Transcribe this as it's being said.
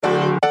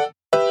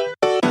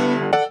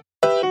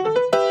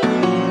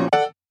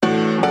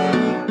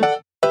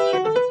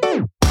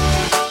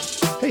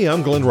Hey,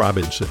 I'm Glenn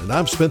Robinson, and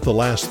I've spent the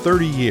last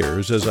 30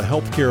 years as a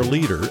healthcare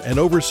leader and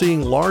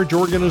overseeing large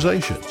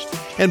organizations.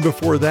 And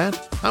before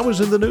that, I was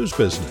in the news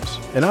business.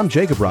 And I'm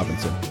Jacob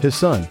Robinson, his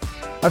son.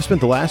 I've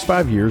spent the last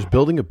 5 years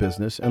building a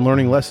business and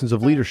learning lessons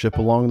of leadership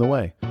along the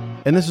way.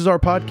 And this is our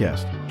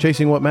podcast,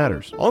 Chasing What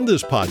Matters. On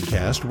this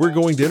podcast, we're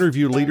going to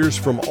interview leaders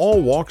from all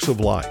walks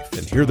of life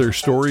and hear their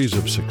stories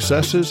of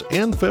successes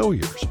and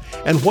failures,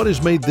 and what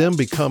has made them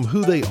become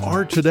who they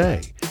are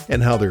today,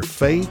 and how their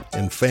faith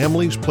and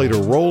families played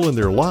a role in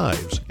their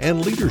lives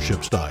and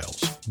leadership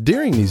styles.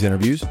 During these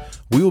interviews,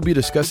 we will be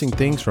discussing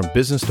things from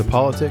business to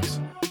politics,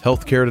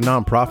 healthcare to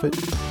nonprofit,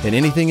 and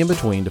anything in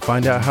between to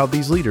find out how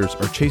these leaders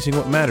are chasing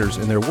what matters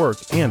in their work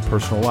and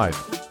personal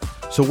life.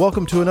 So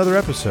welcome to another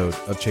episode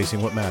of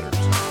Chasing What Matters.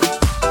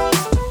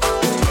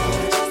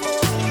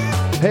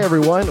 Hey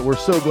everyone, we're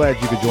so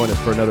glad you could join us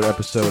for another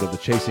episode of the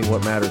Chasing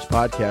What Matters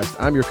podcast.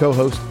 I'm your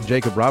co-host,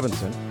 Jacob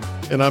Robinson.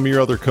 And I'm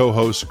your other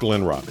co-host,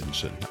 Glenn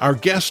Robinson. Our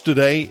guest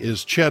today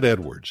is Chet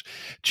Edwards.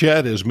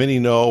 Chet, as many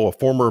know, a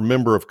former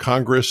member of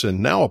Congress and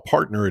now a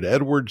partner at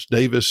Edwards,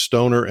 Davis,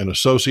 Stoner and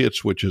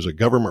Associates, which is a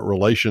government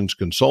relations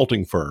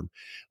consulting firm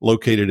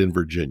located in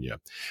Virginia.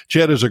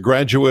 Chet is a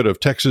graduate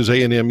of Texas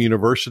A&M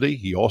University.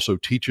 He also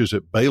teaches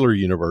at Baylor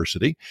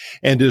University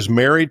and is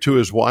married to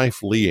his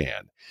wife,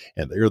 Leanne.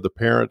 And they are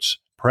the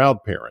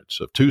proud parents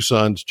of two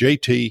sons,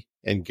 JT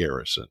and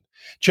Garrison.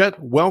 Chet,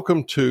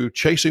 welcome to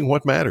Chasing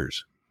What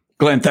Matters.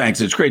 Glenn, thanks.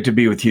 It's great to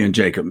be with you and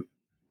Jacob.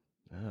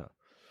 Yeah.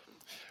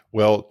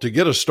 Well, to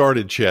get us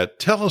started, Chet,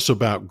 tell us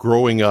about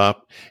growing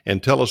up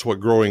and tell us what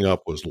growing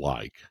up was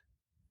like.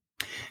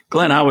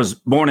 Glenn, I was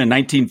born in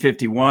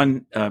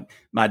 1951.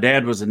 My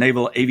dad was a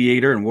naval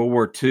aviator in World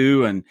War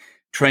II and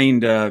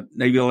trained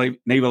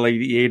naval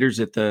aviators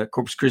at the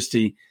Corpus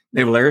Christi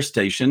Naval Air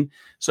Station.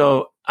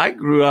 So I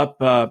grew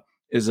up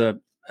as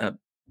a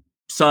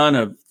son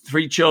of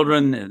three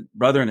children, a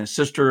brother and a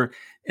sister,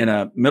 in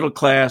a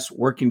middle-class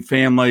working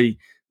family.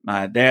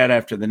 My dad,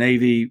 after the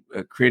Navy,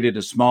 created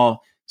a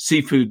small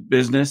seafood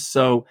business.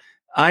 So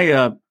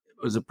I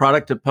was a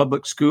product of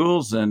public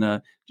schools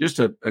and just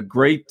a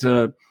great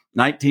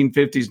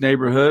 1950s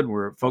neighborhood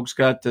where folks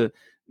got to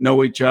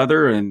know each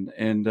other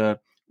and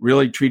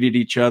really treated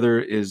each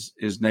other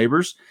as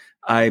neighbors.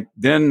 I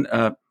then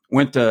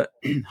went to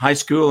high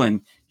school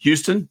in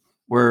Houston,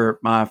 where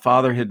my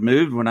father had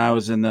moved when I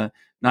was in the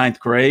ninth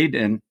grade.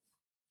 And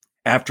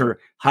after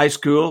high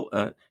school,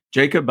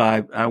 Jacob,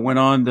 I went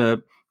on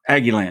to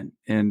Aggieland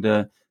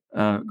and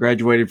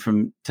graduated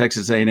from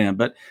Texas A&M.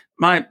 But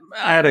I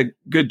had a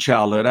good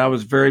childhood. I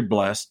was very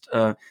blessed.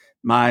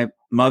 My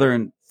mother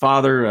and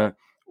father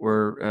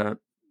were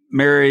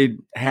married,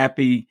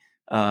 happy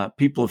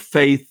people of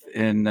faith,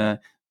 and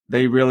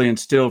they really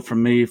instilled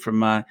from me from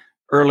my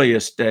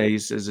earliest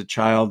days as a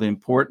child the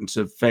importance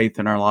of faith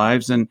in our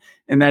lives, and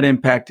that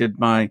impacted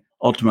my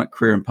ultimate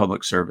career in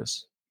public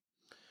service.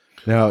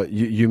 Now,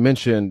 you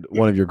mentioned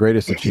one of your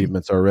greatest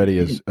achievements already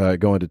is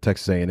going to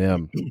Texas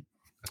A&M.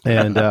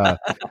 And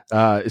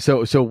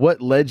so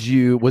what led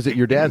you? Was it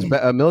your dad's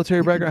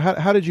military background?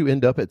 How did you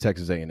end up at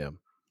Texas A&M?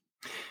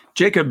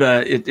 Jacob,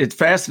 it's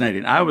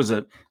fascinating. I was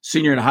a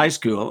senior in high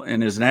school,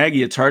 and as an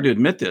Aggie, it's hard to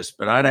admit this,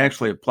 but I'd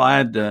actually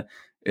applied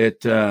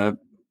at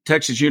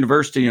Texas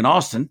University in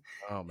Austin,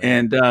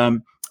 and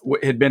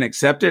had been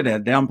accepted,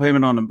 had down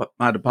payment on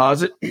my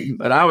deposit.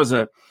 But I was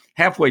a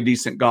halfway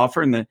decent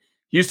golfer, and the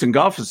Houston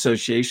Golf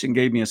Association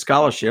gave me a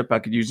scholarship I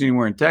could use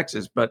anywhere in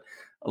Texas, but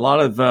a lot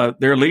of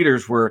their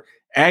leaders were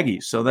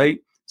Aggies. So they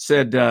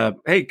said,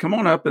 hey, come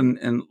on up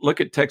and look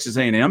at Texas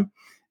A&M.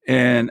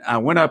 And I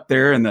went up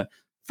there, and the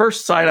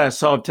first sight I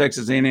saw of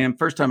Texas A&M,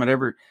 first time I'd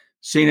ever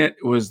seen it,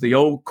 was the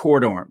old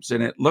court arms.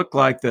 And it looked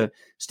like the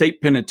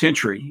state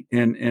penitentiary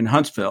in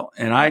Huntsville.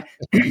 And I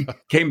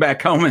came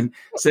back home and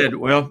said,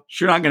 well,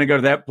 sure not going to go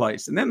to that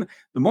place. And then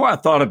the more I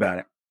thought about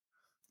it,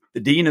 the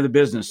dean of the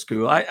business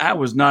school, I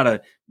was not a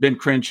Ben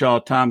Crenshaw,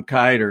 Tom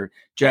Kite, or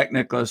Jack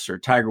Nicklaus, or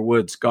Tiger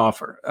Woods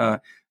golfer.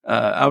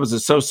 I was a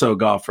so-so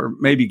golfer,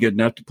 maybe good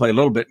enough to play a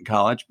little bit in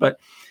college. But,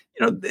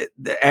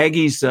 the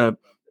Aggies,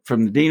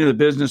 from the dean of the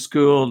business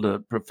school to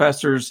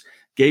professors,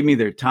 gave me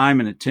their time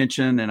and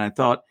attention. And I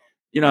thought,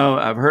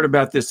 I've heard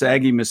about this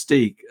Aggie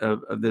mystique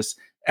of this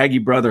Aggie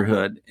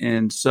brotherhood.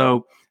 And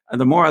so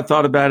the more I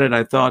thought about it,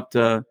 I thought,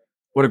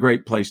 what a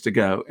great place to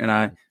go. And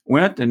I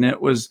went, and it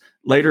was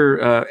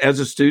later as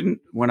a student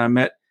when I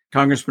met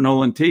Congressman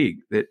Olin Teague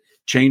that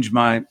changed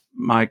my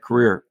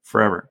career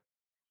forever.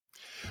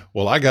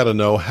 Well, I got to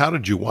know, how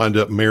did you wind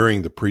up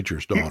marrying the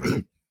preacher's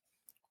daughter?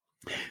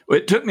 Well,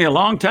 it took me a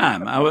long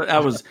time. I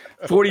was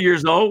 40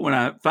 years old when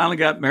I finally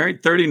got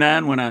married,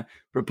 39 when I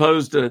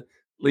proposed to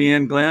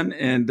Leanne Glenn.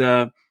 And,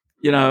 I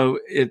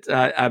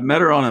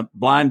met her on a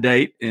blind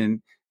date,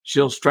 and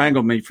she'll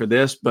strangle me for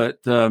this, but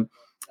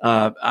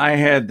I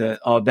had the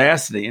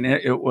audacity, and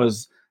it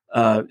was,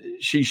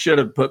 she should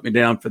have put me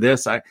down for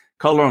this. I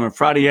called her on a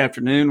Friday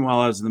afternoon while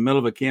I was in the middle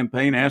of a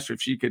campaign, asked her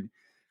if she could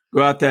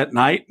go out that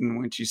night. And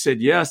when she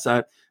said yes,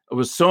 I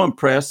was so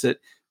impressed that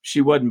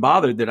she wasn't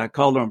bothered that I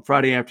called her on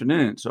Friday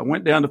afternoon. So I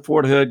went down to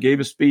Fort Hood, gave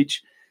a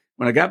speech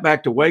when I got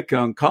back to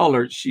Waco and called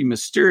her, she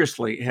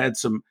mysteriously had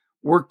some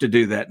work to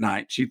do that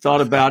night. She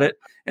thought about it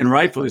and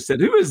rightfully said,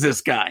 "Who is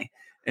this guy?"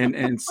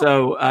 And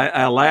so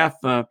I laugh.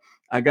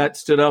 I got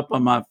stood up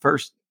on my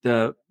first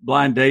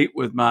blind date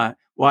with my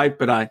wife,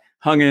 but I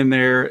hung in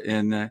there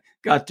and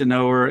got to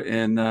know her.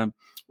 And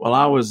while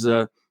I was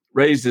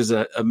raised as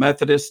a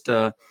Methodist,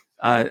 I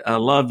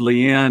loved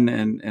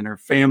Leanne and her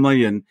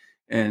family,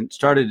 and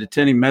started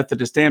attending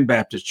Methodist and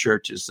Baptist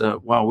churches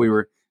while we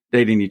were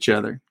dating each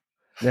other.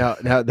 Now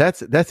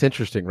that's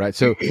interesting, right?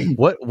 So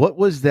what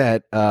was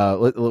that?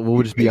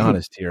 We'll just be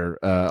honest here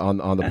on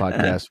the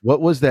podcast.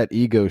 What was that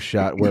ego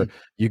shot where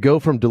you go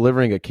from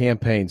delivering a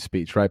campaign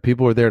speech, right?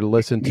 People are there to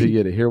listen to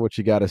you, to hear what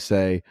you got to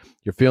say.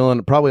 You're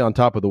feeling probably on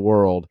top of the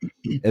world,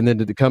 and then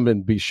to come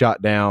and be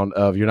shot down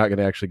of you're not going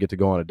to actually get to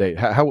go on a date.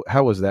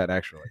 How was that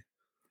actually?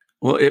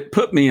 Well, it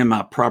put me in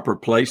my proper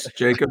place,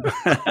 Jacob.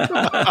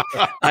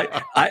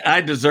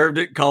 I deserved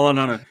it, calling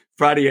on a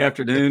Friday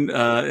afternoon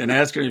and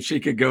asking if she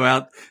could go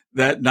out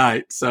that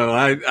night. So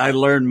I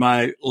learned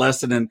my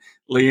lesson, and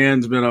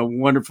Leanne's been a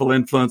wonderful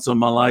influence on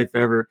my life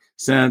ever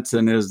since,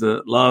 and is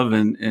the love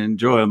and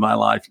joy of my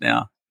life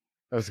now.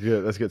 That's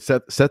good. That's good.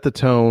 Set the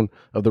tone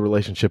of the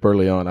relationship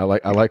early on. I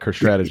like her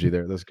strategy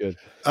there. That's good.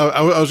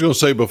 I was going to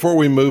say, before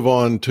we move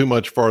on too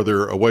much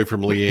farther away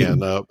from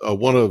Leanne,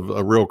 one of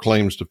real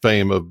claims to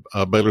fame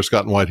of Baylor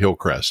Scott and White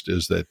Hillcrest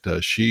is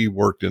that she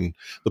worked in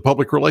the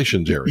public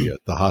relations area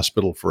at the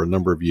hospital for a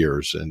number of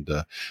years, and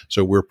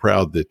so we're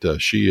proud that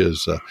she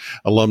is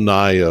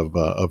alumni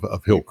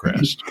of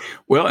Hillcrest.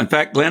 Well, in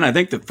fact, Glenn, I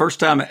think the first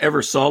time I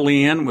ever saw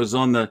Leanne was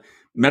on the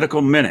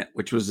Medical Minute,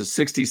 which was a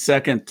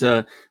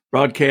 60-second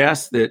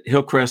broadcast that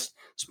Hillcrest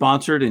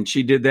sponsored, and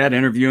she did that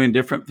interviewing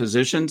different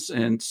physicians.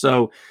 And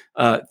so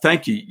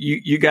thank you.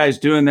 You guys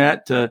doing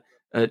that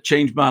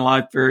changed my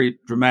life very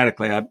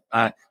dramatically.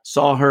 I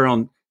saw her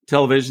on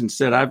television,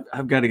 said,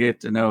 I've got to get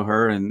to know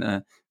her.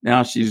 And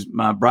now she's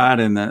my bride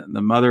and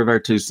the mother of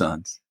our two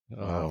sons.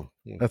 Oh,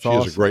 that's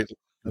awesome. She's a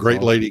great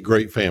awesome. Lady,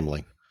 great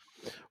family.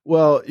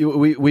 Well,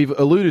 we've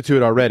alluded to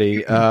it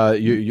already.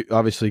 You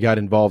obviously got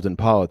involved in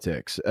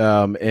politics,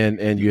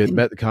 and you had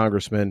met the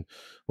congressman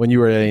when you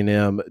were at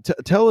A&M.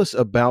 Tell us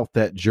about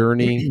that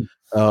journey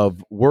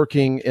of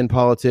working in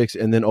politics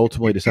and then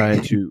ultimately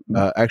deciding to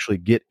actually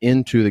get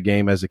into the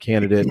game as a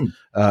candidate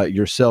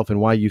yourself, and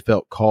why you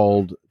felt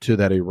called to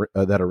that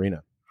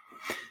arena.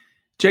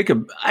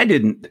 Jacob, I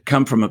didn't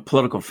come from a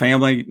political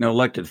family, no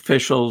elected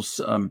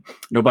officials,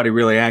 nobody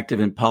really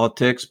active in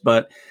politics,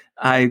 but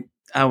I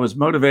was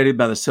motivated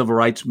by the civil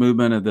rights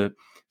movement of the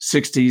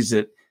 60s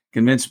that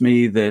convinced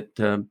me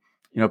that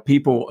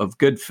people of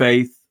good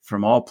faith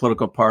from all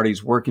political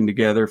parties working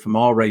together from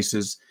all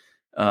races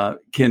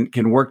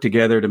can work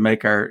together to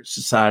make our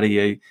society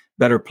a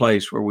better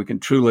place where we can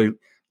truly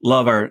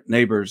love our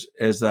neighbors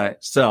as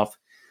thyself.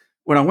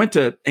 When I went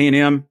to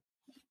A&M,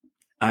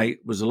 I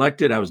was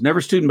elected. I was never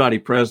student body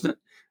president,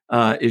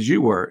 as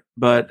you were,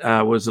 but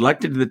I was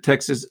elected to the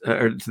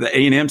to the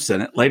A&M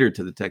Senate, later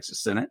to the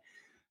Texas Senate.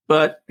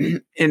 But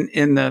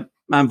in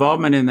my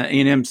involvement in the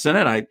A&M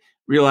Senate, I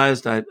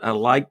realized I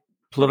liked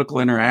political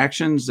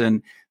interactions,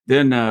 and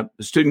then the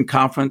student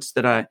conference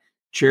that I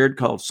chaired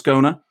called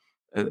SCONA,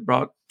 that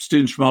brought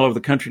students from all over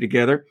the country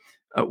together,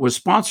 was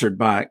sponsored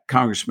by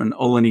Congressman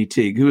Olin E.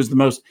 Teague, who was the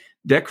most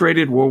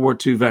decorated World War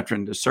II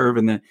veteran to serve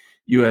in the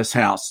U.S.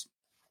 House.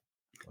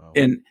 Wow.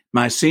 In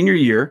my senior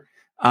year,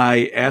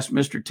 I asked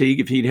Mr. Teague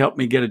if he'd help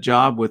me get a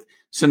job with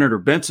Senator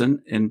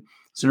Benson, and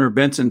Senator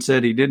Benson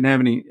said he didn't have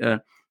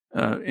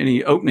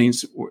any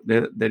openings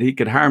that he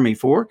could hire me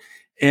for.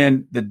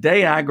 And the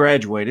day I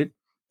graduated,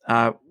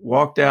 I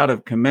walked out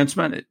of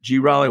commencement at G.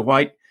 Riley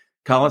White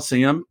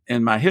Coliseum,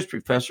 and my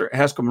history professor,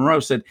 Haskell Monroe,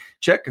 said,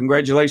 "Chet,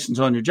 congratulations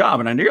on your job."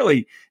 And I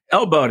nearly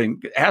elbowed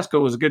him.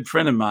 Haskell was a good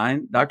friend of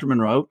mine, Dr.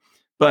 Monroe,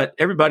 but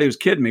everybody was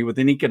kidding me with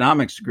an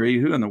economics degree.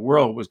 Who in the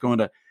world was going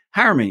to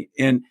hire me?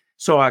 And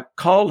so I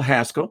called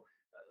Haskell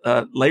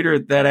later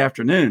that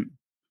afternoon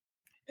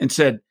and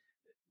said,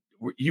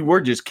 "You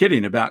were just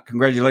kidding about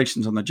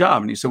congratulations on the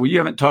job." And he said, "Well, you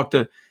haven't talked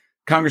to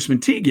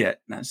Congressman Teague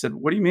yet." And I said,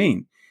 "What do you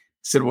mean?"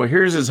 He said, "Well,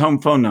 here's his home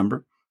phone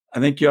number.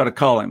 I think you ought to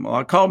call him." Well,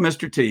 I called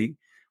Mr. Teague,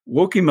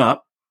 woke him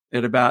up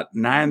at about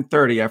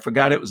 9:30. I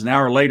forgot it was an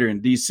hour later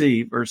in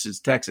D.C. versus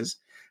Texas.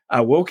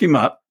 I woke him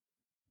up.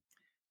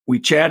 We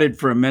chatted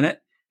for a minute,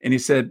 and he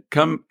said,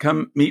 come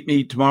meet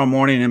me tomorrow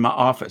morning in my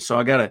office. So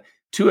I got a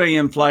 2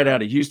 a.m. flight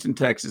out of Houston,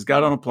 Texas,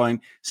 got on a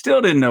plane,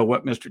 still didn't know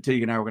what Mr.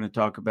 Teague and I were going to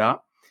talk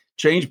about.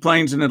 Changed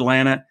planes in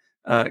Atlanta,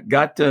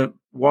 got to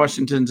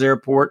Washington's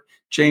airport,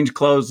 changed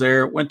clothes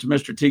there, went to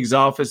Mr. Teague's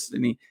office,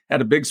 and he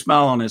had a big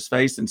smile on his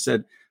face and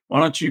said, "Why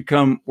don't you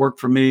come work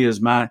for me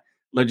as my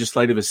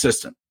legislative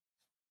assistant?"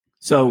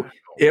 So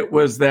it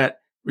was that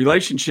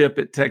relationship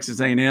at Texas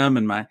A&M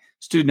and my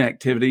student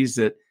activities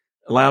that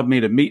allowed me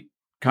to meet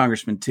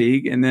Congressman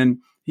Teague. And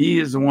then he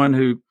is the one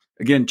who,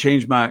 again,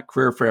 changed my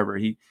career forever.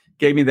 He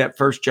gave me that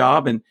first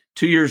job. And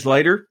 2 years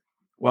later,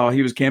 while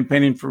he was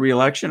campaigning for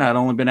re-election, I'd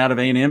only been out of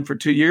A&M for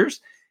 2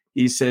 years.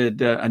 He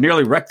said, I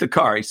nearly wrecked the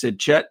car. He said,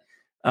 "Chet,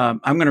 I'm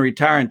going to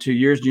retire in 2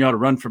 years and you ought to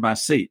run for my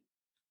seat.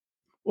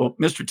 Well,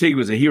 Mr. Teague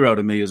was a hero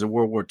to me as a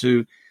World War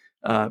II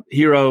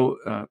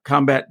hero,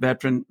 combat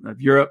veteran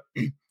of Europe,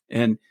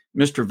 and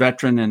Mr.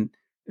 Veteran in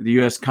the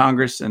U.S.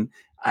 Congress. And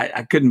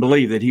I couldn't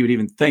believe that he would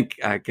even think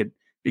I could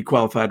be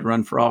qualified to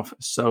run for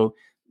office. So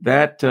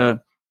that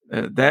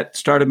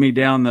started me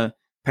down the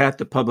path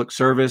to public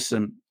service.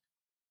 And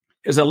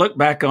as I look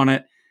back on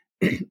it,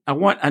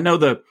 I know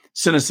the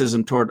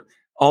cynicism toward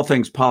all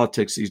things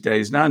politics these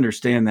days, and I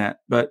understand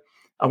that. But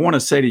I want to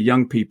say to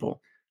young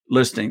people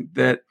listening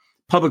that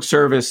public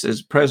service,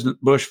 as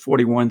President Bush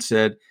 41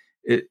 said,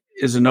 it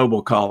is a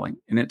noble calling,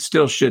 and it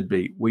still should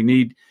be. We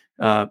need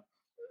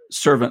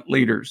servant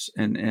leaders,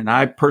 and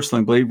I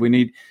personally believe we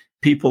need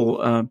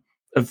people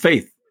of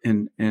faith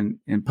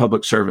in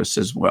public service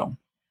as well.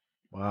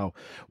 Wow,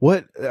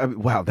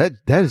 wow, that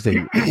is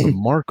a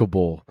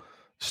remarkable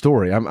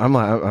story.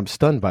 I'm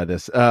stunned by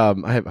this. I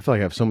feel like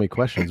I have so many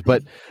questions.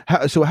 But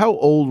how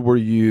old were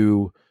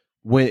you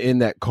when in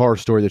that car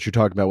story that you're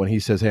talking about when he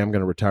says, "Hey, I'm going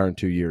to retire in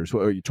 2 years"?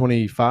 What, are you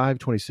 25,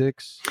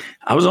 26?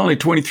 I was only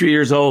 23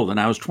 years old, and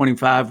I was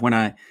 25 when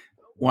I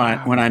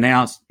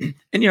announced.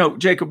 And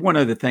Jacob, one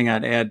other thing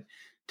I'd add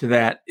to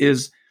that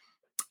is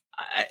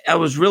I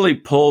was really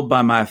pulled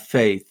by my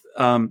faith.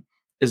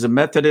 As a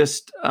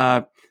Methodist,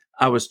 I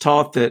was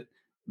taught that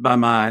by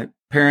my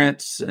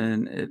parents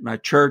and at my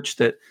church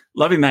that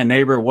loving thy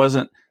neighbor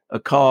wasn't a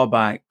call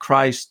by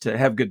Christ to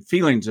have good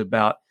feelings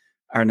about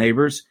our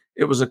neighbors.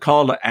 It was a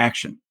call to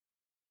action,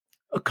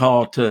 a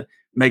call to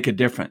make a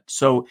difference.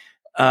 So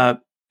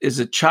as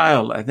a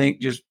child, I think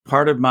just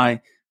part of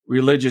my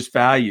religious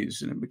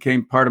values, and it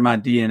became part of my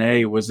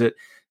DNA, was that,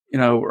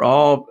 we're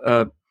all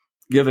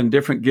given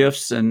different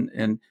gifts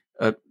and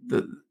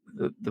the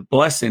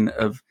blessing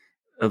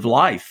of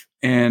life.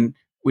 And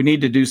we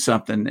need to do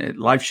something.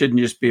 Life shouldn't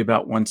just be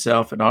about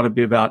oneself. It ought to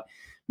be about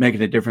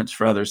making a difference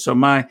for others. So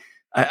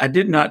I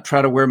did not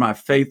try to wear my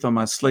faith on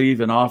my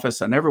sleeve in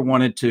office. I never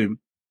wanted to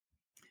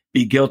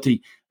be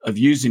guilty of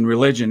using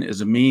religion as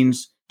a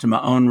means to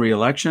my own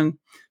reelection,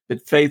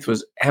 but faith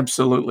was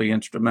absolutely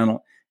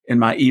instrumental in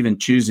my even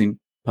choosing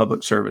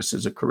public service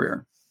as a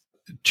career.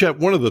 Chet,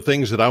 one of the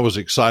things that I was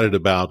excited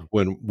about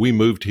when we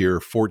moved here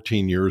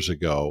 14 years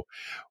ago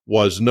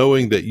was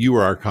knowing that you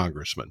were our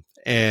congressman.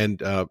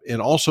 And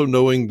also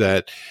knowing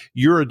that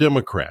you're a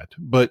Democrat,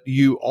 but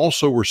you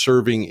also were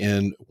serving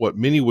in what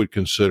many would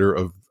consider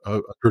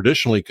a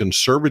traditionally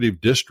conservative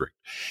district,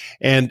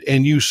 and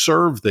you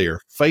served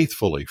there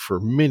faithfully for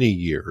many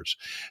years.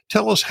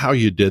 Tell us how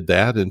you did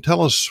that, and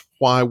tell us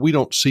why we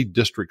don't see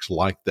districts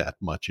like that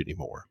much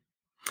anymore.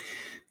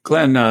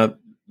 Glenn, the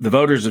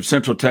voters of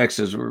Central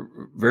Texas were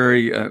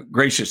very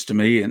gracious to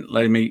me and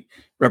letting me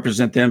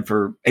represent them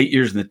for 8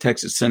 years in the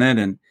Texas Senate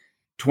and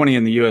 20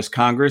 in the U.S.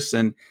 Congress.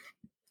 And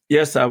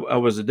yes, I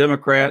was a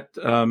Democrat,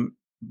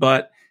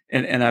 but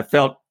I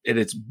felt at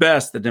its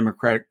best the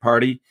Democratic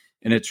Party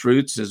in its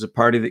roots is a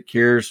party that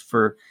cares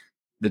for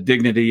the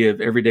dignity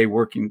of everyday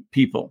working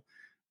people.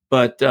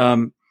 But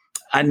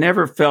I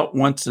never felt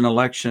once an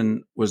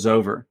election was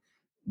over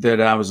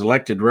that I was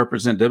elected to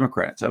represent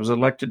Democrats. I was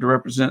elected to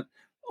represent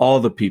all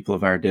the people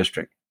of our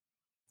district.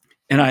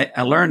 And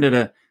I learned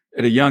at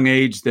a young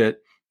age that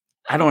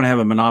I don't have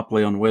a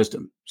monopoly on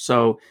wisdom.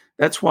 So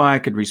that's why I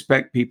could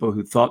respect people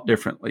who thought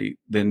differently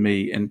than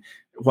me, and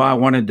why I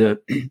wanted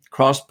to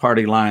cross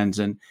party lines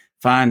and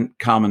find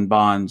common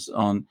bonds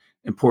on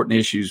important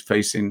issues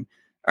facing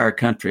our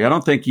country. I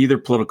don't think either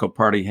political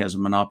party has a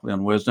monopoly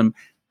on wisdom.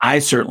 I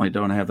certainly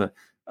don't have a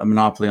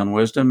monopoly on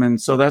wisdom.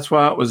 And so that's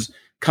why it was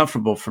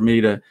comfortable for me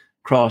to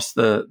cross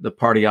the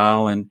party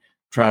aisle and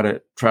try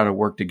to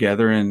work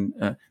together.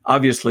 And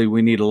obviously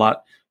we need a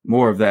lot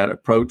more of that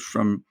approach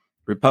from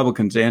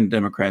Republicans and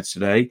Democrats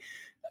today.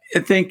 I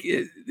think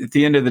at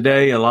the end of the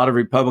day, a lot of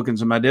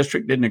Republicans in my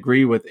district didn't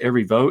agree with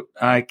every vote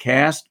I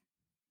cast,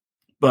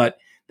 but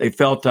they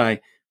felt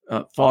I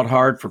fought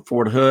hard for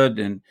Fort Hood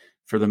and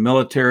for the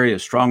military, a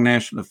strong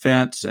national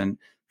defense, and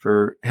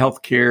for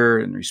health care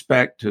and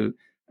respect to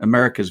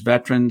America's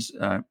veterans.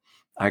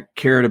 I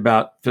cared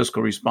about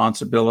fiscal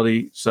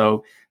responsibility.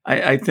 So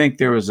I think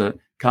there was a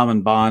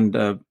common bond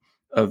of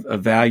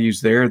values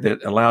there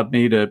that allowed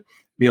me to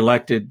be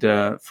elected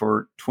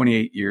for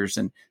 28 years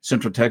in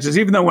Central Texas,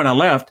 even though when I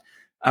left,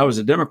 I was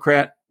a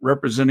Democrat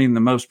representing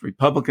the most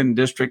Republican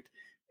district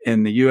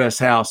in the U.S.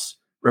 House,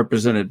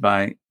 represented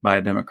by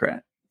a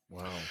Democrat.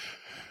 Wow.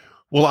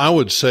 Well, I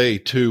would say,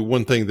 too,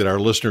 one thing that our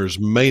listeners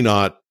may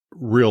not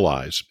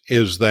realize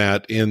is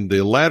that in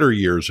the latter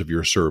years of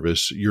your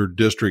service, your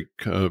district,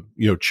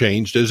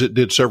 changed, as it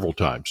did several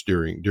times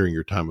during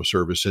your time of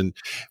service. And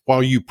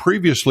while you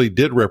previously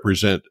did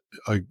represent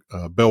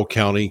Bell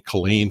County,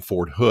 Killeen,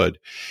 Fort Hood,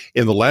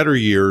 in the latter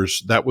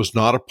years, that was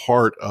not a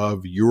part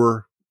of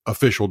your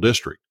official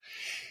district.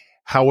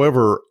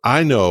 However,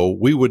 I know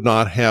we would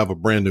not have a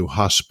brand new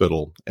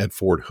hospital at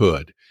Fort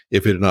Hood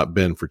if it had not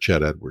been for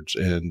Chet Edwards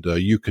and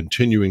you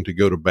continuing to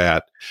go to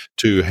bat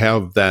to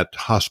have that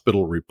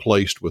hospital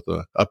replaced with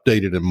a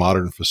updated and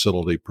modern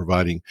facility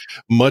providing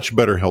much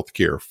better health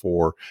care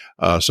for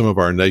some of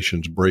our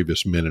nation's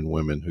bravest men and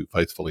women who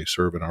faithfully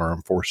serve in our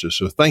armed forces.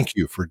 So thank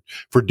you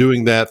for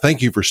doing that.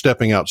 Thank you for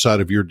stepping outside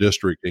of your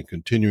district and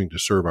continuing to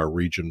serve our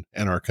region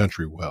and our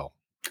country well.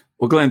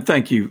 Well, Glenn,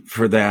 thank you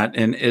for that.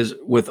 And as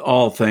with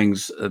all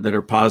things that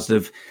are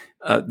positive,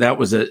 that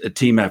was a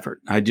team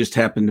effort. I just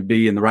happened to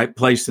be in the right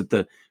place at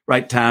the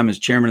right time as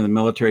chairman of the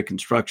Military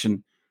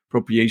Construction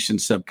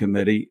Appropriations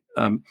Subcommittee.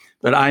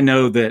 But I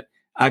know that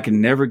I can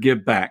never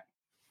give back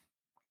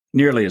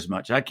nearly as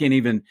much. I can't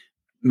even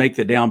make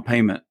the down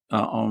payment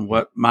on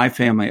what my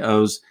family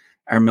owes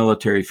our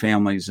military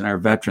families and our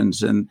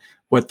veterans and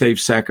what they've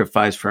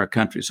sacrificed for our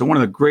country. So one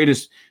of the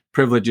greatest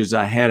privileges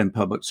I had in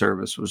public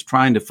service was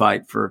trying to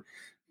fight for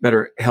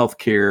better health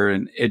care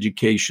and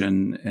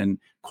education and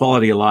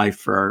quality of life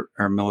for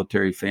our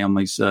military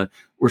families.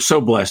 We're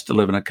so blessed to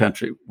live in a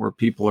country where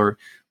people are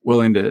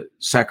willing to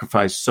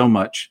sacrifice so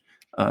much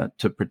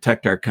to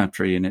protect our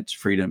country and its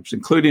freedoms,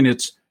 including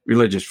its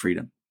religious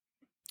freedom.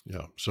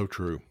 Yeah, so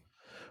true.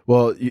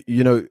 Well,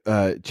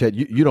 Chet,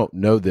 you don't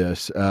know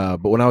this,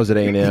 but when I was at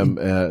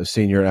A&M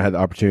senior, and I had the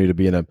opportunity to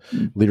be in a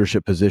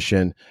leadership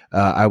position.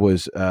 I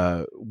was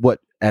what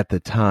at the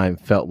time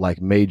felt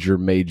like major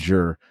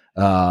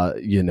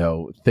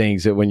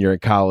things that when you're in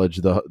college,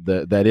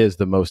 that is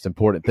the most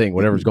important thing,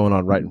 whatever's going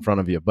on right in front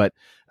of you. But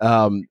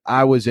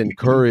I was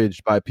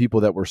encouraged by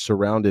people that were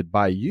surrounded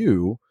by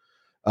you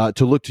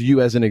to look to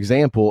you as an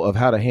example of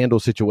how to handle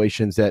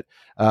situations that,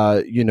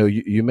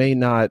 you may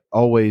not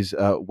always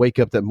wake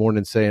up that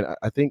morning saying,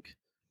 I think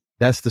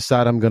that's the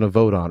side I'm going to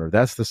vote on, or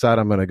that's the side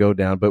I'm going to go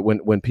down. But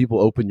when people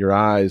open your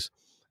eyes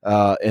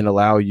and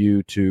allow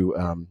you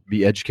to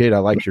be educated, I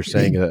like you're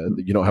saying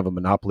you don't have a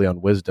monopoly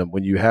on wisdom.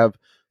 When you have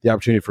the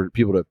opportunity for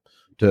people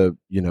to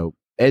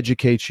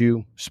educate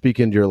you, speak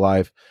into your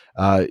life,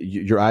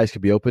 your eyes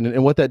can be open.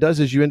 And what that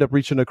does is you end up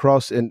reaching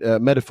across, and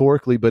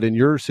metaphorically, but in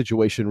your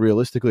situation,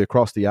 realistically,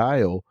 across the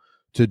aisle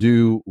to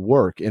do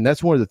work. And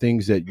that's one of the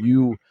things that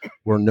you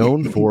were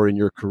known for in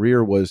your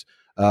career was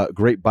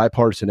great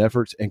bipartisan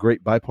efforts and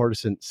great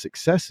bipartisan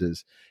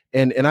successes.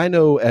 And I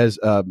know, as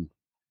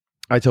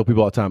I tell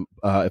people all the time,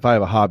 if I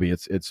have a hobby,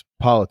 it's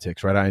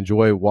politics, right? I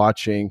enjoy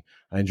watching,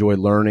 I enjoy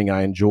learning,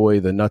 I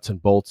enjoy the nuts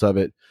and bolts of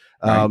it.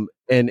 Right.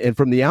 And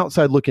from the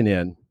outside looking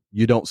in,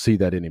 you don't see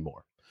that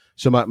anymore.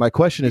 So my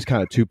question is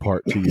kind of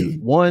two-part to you.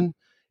 One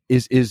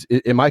is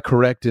am I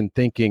correct in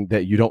thinking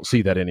that you don't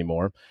see that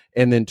anymore?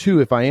 And then two,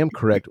 if I am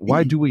correct,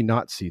 why do we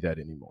not see that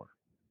anymore?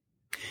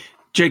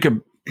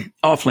 Jacob,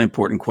 awfully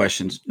important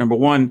questions. Number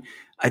one,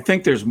 I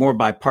think there's more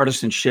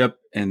bipartisanship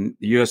in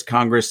the U.S.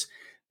 Congress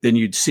than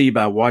you'd see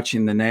by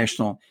watching the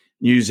national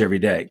news every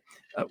day.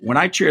 When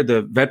I chaired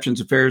the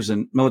Veterans Affairs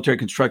and Military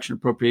Construction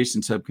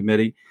Appropriations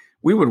Subcommittee,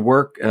 we would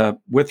work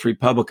with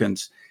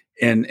Republicans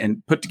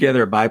and put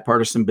together a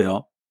bipartisan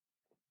bill.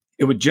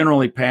 It would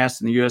generally pass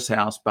in the U.S.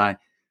 House by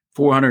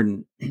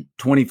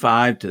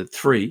 425 to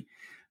 3,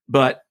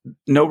 but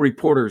no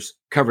reporters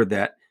covered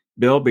that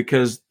bill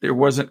because there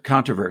wasn't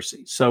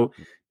controversy. So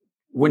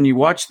when you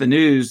watch the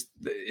news,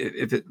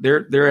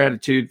 their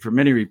attitude for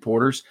many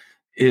reporters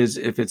is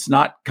if it's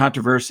not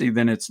controversy,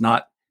 then it's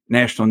not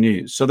national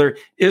news. So there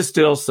is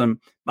still some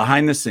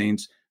behind the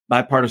scenes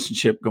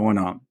bipartisanship going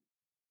on.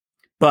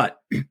 But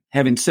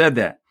having said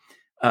that,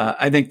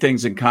 I think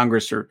things in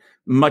Congress are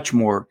much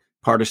more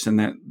partisan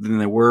than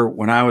they were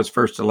when I was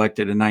first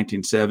elected in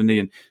 1970,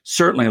 and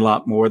certainly a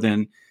lot more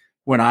than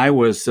when I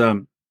was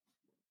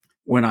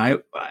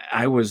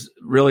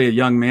really a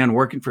young man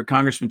working for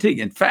Congressman Teague.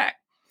 In fact,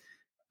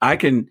 I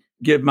can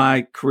give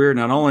my career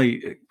not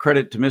only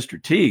credit to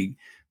Mr. Teague,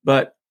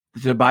 but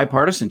to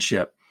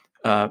bipartisanship.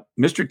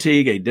 Mr.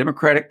 Teague, a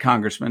Democratic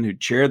congressman who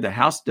chaired the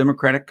House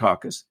Democratic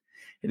Caucus,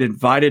 had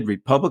invited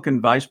Republican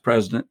Vice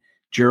President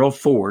Gerald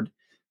Ford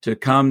to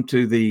come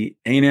to the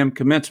A&M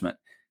commencement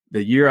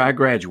the year I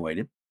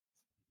graduated.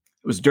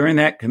 It was during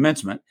that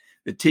commencement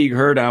that Teague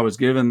heard I was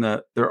given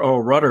the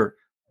Earl Rudder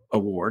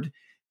Award.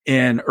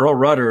 And Earl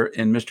Rudder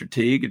and Mr.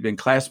 Teague had been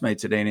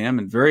classmates at A&M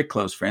and very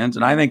close friends.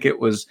 And I think it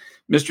was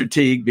Mr.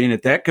 Teague being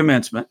at that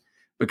commencement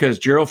because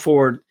Gerald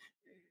Ford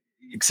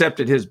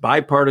accepted his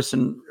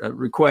bipartisan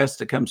request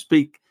to come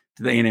speak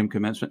to the A&M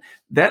commencement.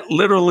 That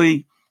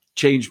literally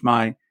changed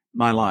my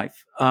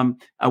life.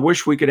 I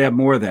wish we could have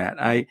more of that.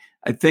 I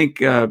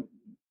think,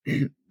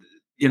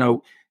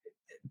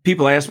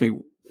 people ask me,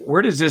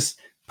 where does this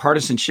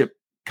partisanship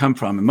come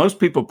from? And most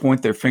people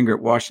point their finger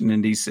at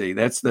Washington, D.C.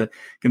 That's the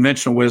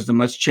conventional wisdom.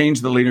 Let's change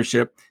the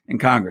leadership in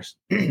Congress.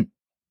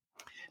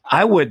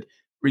 I would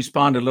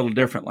respond a little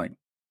differently.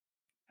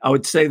 I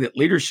would say that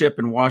leadership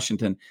in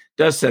Washington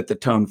does set the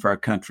tone for our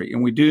country.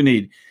 And we do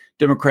need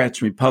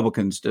Democrats and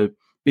Republicans to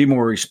be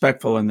more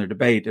respectful in their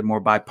debate and more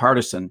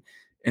bipartisan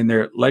in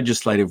their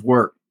legislative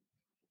work.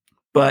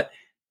 But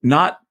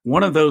not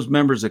one of those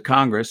members of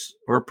Congress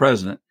or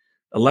president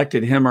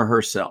elected him or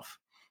herself.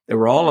 They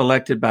were all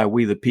elected by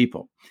we the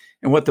people.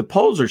 And what the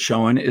polls are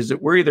showing is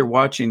that we're either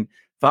watching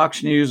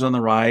Fox News on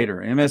the right or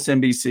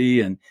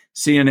MSNBC and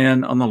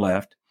CNN on the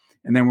left.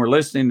 And then we're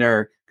listening to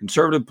our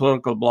conservative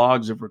political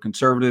blogs if we're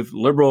conservative,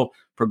 liberal,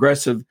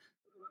 progressive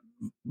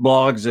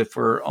blogs if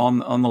we're on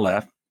the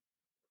left.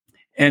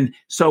 And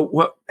so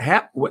what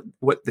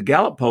the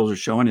Gallup polls are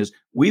showing is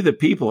we, the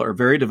people, are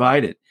very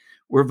divided.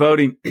 We're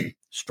voting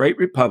straight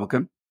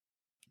Republican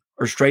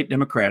or straight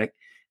Democratic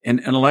in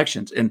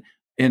elections. And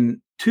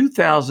in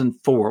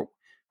 2004,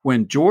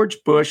 when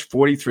George Bush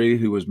 43,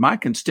 who was my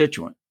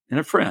constituent and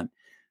a friend,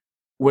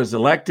 was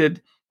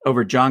elected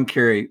over John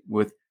Kerry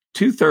with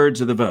 2/3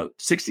 of the vote,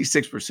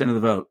 66% of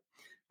the vote,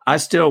 I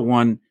still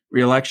won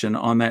re-election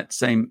on that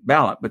same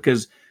ballot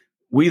because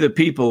we, the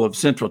people of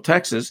Central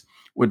Texas,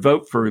 would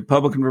vote for a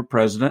Republican for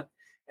president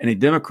and a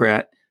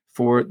Democrat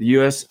for the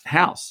U.S.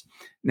 House.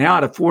 Now,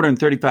 out of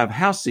 435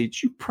 House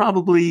seats, you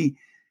probably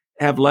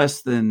have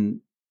less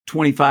than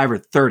 25 or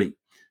 30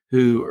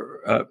 who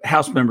are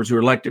House members who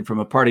are elected from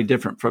a party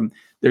different from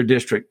their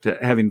district,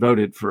 having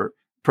voted for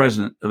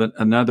president of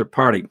another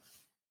party.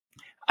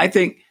 I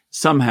think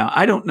somehow,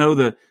 I don't know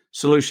the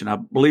solution. I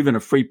believe in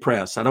a free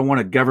press. I don't want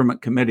a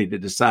government committee to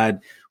decide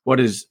what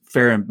is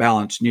fair and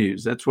balanced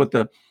news. That's what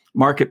the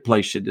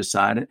marketplace should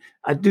decide.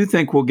 I do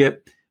think we'll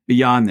get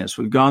beyond this.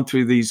 We've gone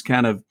through these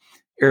kind of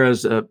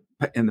eras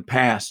in the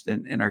past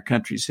in our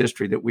country's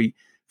history that we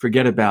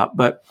forget about.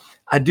 But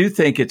I do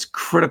think it's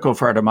critical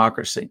for our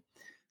democracy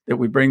that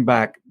we bring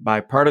back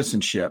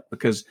bipartisanship,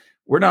 because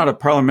we're not a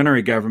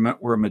parliamentary government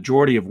where a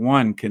majority of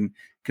one can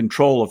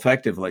control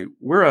effectively.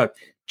 We're a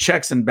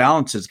checks and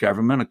balances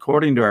government,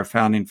 according to our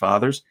founding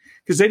fathers,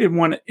 because they didn't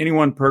want any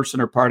one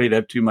person or party to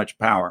have too much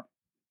power.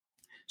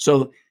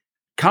 So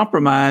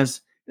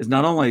compromise is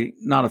not only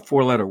not a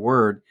four-letter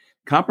word,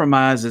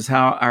 compromise is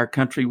how our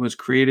country was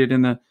created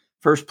in the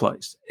first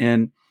place.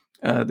 And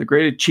the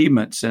great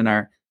achievements in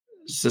our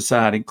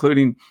society,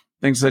 including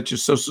things such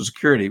as Social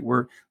Security,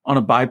 were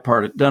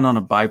done on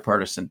a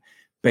bipartisan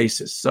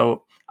basis.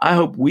 So I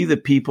hope we, the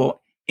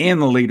people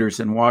and the leaders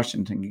in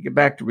Washington, can get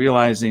back to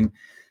realizing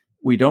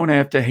we don't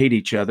have to hate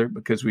each other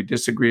because we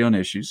disagree on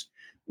issues.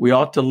 We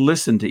ought to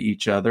listen to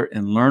each other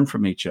and learn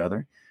from each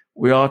other.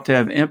 We ought to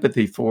have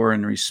empathy for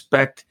and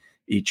respect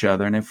each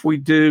other. And if we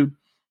do,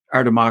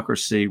 our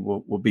democracy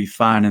will be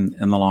fine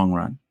in the long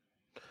run.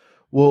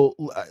 Well,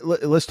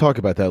 let's talk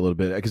about that a little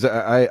bit, because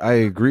I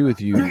agree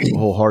with you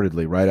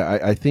wholeheartedly, right?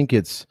 I think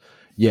it's,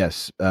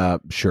 yes,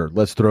 sure,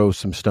 let's throw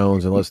some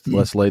stones and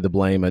let's lay the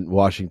blame at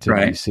Washington,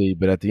 right, D.C.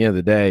 But at the end of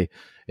the day,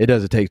 it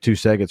doesn't take 2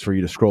 seconds for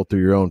you to scroll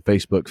through your own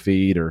Facebook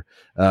feed or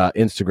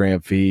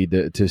Instagram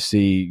feed to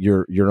see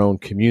your own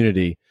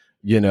community,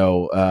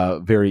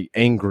 very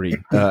angry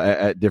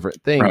at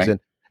different things. Right.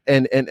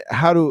 And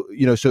how do,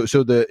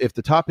 if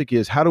the topic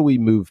is how do we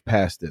move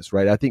past this,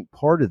 right? I think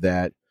part of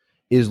that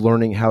is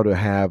learning how to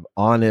have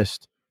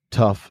honest,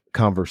 tough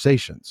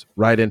conversations,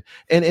 right?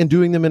 And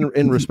doing them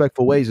in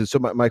respectful ways. And so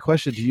my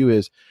question to you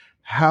is,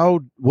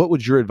 what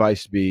would your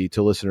advice be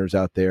to listeners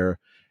out there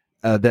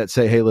that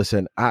say, hey,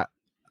 listen,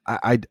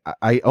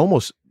 I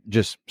almost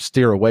just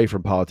steer away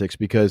from politics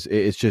because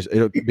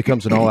it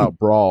becomes an all-out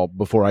brawl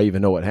before I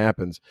even know what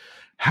happens.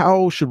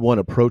 How should one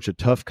approach a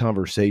tough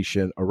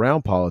conversation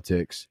around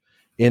politics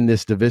in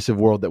this divisive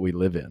world that we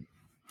live in?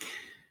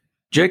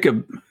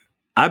 Jacob,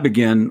 I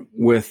begin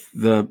with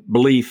the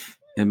belief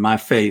in my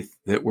faith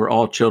that we're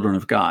all children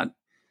of God.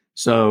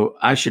 So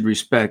I should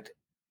respect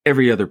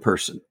every other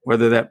person,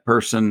 whether that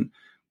person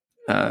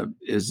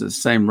is the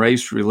same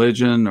race,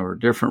 religion, or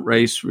different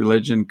race,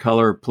 religion,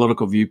 color,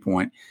 political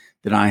viewpoint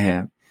that I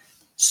have.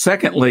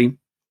 Secondly,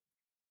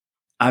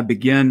 I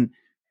begin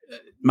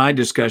my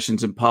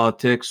discussions in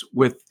politics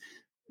with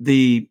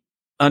the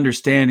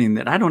understanding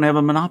that I don't have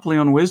a monopoly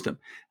on wisdom.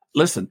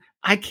 Listen,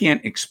 I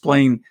can't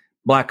explain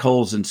black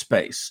holes in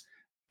space.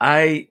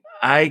 I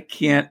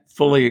can't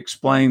fully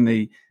explain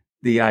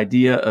the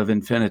idea of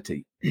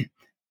infinity.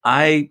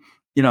 I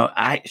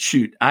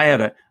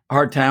had a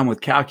hard time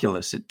with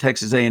calculus at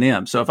Texas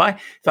A&M. So if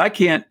I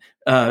can't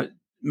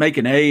make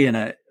an A in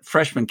a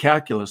freshman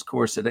calculus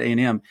course at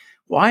A&M,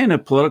 why in a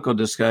political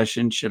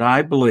discussion should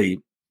I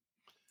believe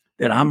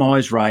that I'm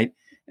always right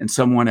and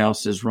someone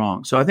else is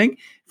wrong? So I think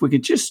if we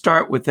could just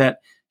start with that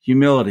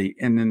humility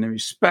and then the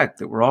respect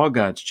that we're all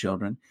God's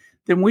children,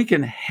 then we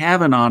can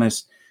have an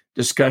honest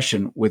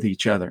discussion with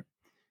each other.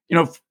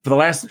 For the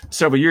last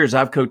several years,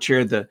 I've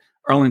co-chaired the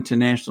Arlington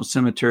National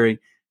Cemetery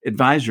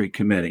Advisory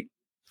Committee.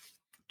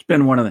 It's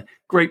been one of the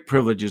great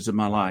privileges of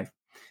my life.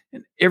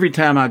 And every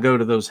time I go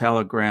to those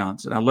hallowed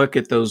grounds and I look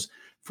at those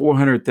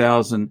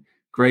 400,000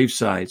 grave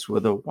sites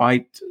with the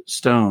white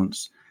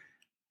stones,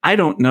 I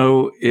don't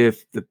know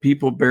if the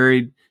people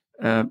buried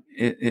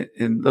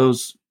in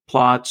those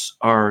plots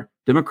are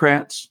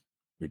Democrats,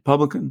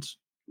 Republicans,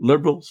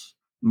 liberals,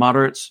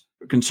 moderates,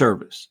 or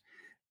conservatives.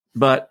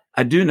 But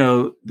I do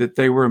know that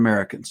they were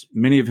Americans,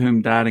 many of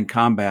whom died in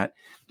combat,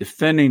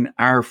 defending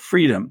our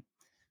freedom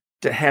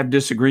to have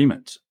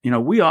disagreements.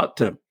 We ought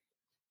to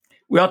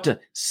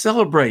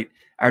celebrate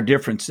our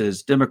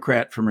differences,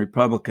 Democrat from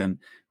Republican,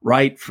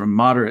 right from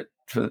moderate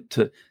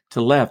to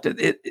left.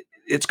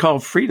 It's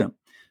called freedom.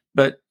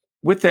 But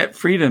with that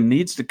freedom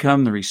needs to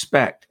come the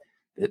respect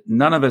that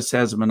none of us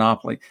has a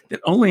monopoly,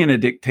 that only in a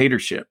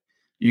dictatorship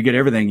you get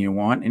everything you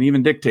want. And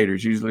even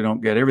dictators usually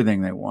don't get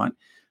everything they want.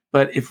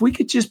 But if we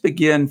could just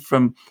begin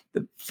from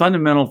the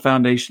fundamental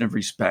foundation of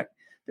respect,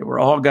 that we're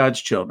all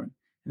God's children,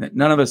 and that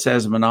none of us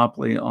has a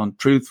monopoly on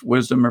truth,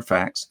 wisdom, or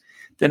facts,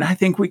 then I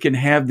think we can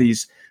have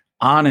these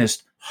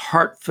honest,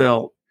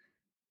 heartfelt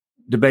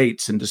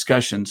debates and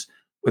discussions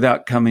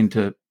without coming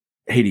to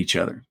hate each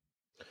other.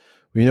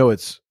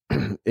 It's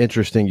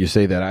interesting you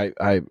say that.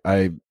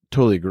 I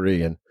totally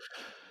agree. And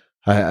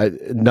I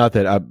not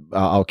that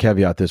I'll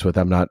caveat this with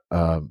I'm not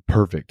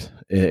perfect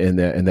in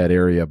that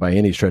area by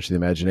any stretch of the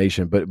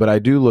imagination, but I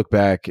do look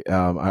back.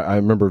 I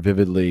remember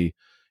vividly,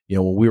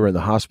 when we were in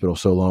the hospital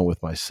so long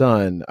with my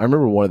son. I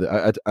remember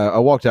I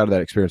walked out of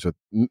that experience with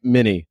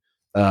many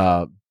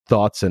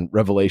thoughts and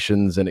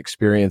revelations and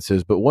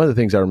experiences. But one of the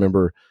things I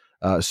remember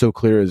so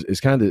clear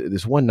is kind of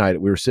this one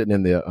night we were sitting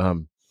in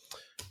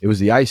it was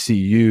the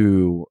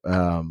ICU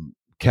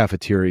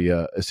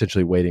cafeteria,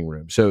 essentially waiting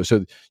room. So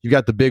you've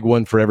got the big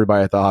one for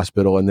everybody at the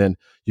hospital, and then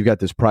you've got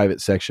this private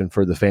section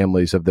for the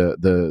families of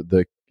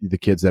the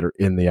kids that are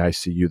in the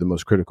ICU, the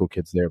most critical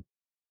kids there.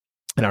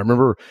 And I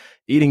remember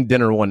eating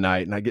dinner one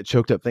night, and I get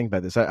choked up thinking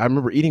about this. I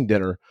remember eating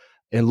dinner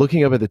and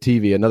looking up at the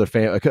TV.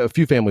 A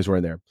few families were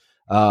in there,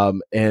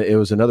 and it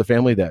was another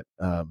family that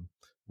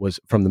was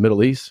from the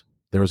Middle East.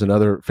 There was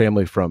another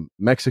family from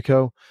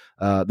Mexico.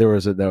 There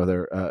was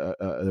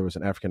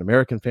an African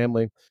American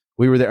family.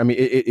 We were there. I mean,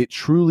 it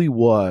truly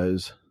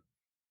was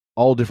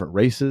all different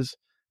races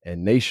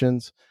and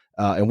nations.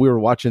 And we were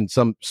watching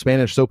some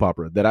Spanish soap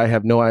opera that I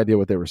have no idea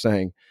what they were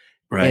saying.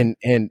 Right.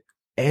 And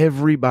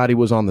everybody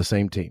was on the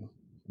same team.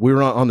 We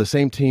were on the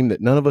same team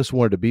that none of us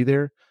wanted to be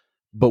there,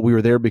 but we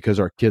were there because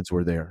our kids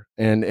were there.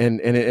 And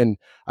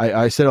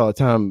I said all the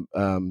time,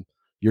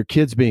 your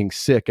kids being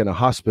sick in a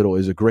hospital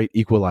is a great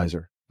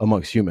equalizer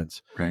amongst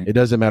humans. Right. It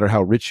doesn't matter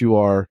how rich you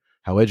are,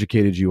 how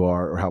educated you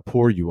are, or how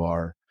poor you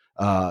are.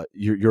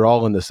 You're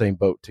all in the same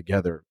boat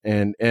together.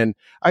 And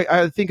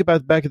I think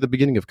about back at the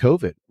beginning of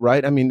COVID,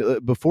 right? I mean,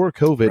 before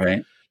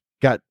COVID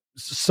got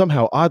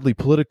somehow oddly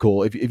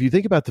political, if you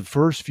think about the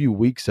first few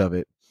weeks of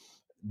it,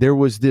 there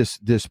was this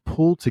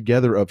pull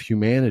together of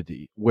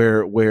humanity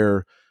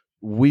where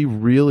we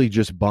really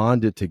just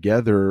bonded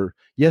together,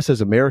 yes,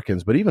 as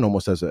Americans, but even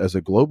almost as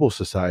a global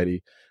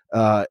society,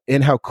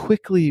 and how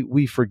quickly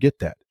we forget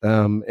that,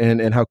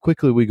 and how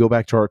quickly we go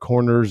back to our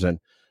corners. And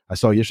I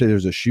saw yesterday there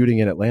was a shooting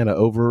in Atlanta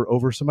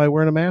over somebody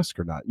wearing a mask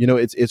or not.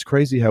 It's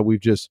crazy how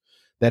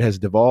that has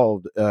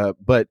devolved.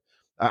 But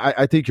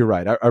I think you're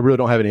right. I really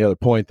don't have any other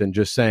point than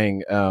just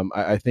saying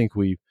I think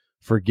we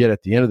forget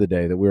at the end of the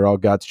day that we're all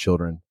God's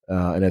children,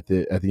 and at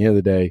the end of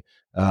the day,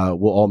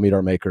 we'll all meet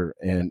our Maker,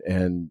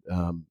 and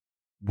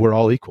we're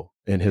all equal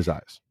in His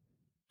eyes.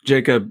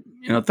 Jacob,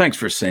 thanks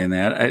for saying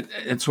that.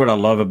 It's what I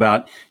love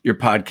about your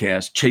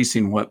podcast,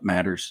 Chasing What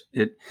Matters.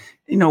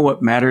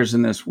 What matters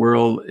in this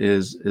world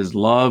is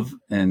love,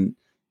 and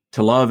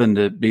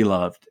to be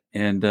loved.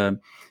 And,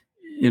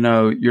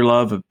 your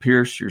love of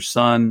Pierce, your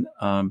son,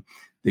 the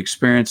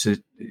experience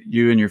that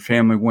you and your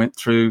family went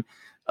through,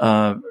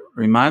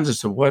 reminds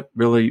us of what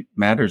really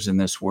matters in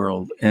this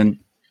world. And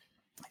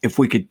if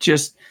we could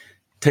just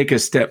take a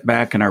step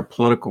back in our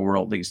political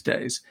world these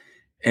days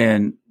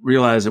and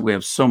realize that we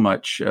have so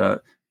much,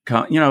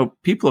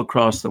 people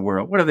across the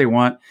world, what do they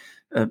want?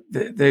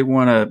 They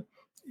want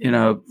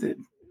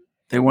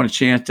they want a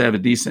chance to have a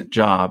decent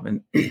job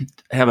and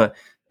have a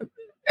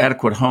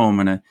adequate home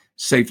and a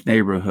safe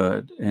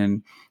neighborhood.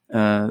 And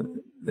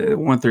they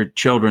want their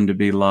children to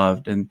be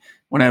loved and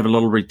want to have a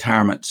little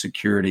retirement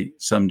security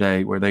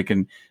someday where they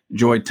can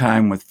enjoy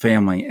time with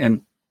family.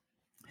 And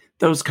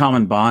those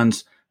common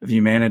bonds of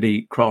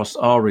humanity cross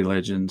all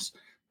religions,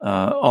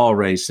 all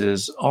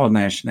races, all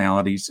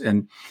nationalities.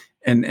 And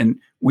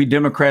we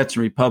Democrats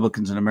and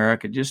Republicans in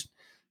America just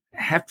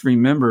have to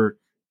remember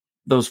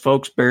those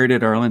folks buried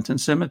at Arlington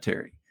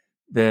Cemetery,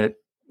 that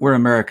we're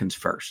Americans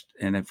first.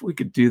 And if we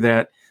could do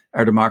that,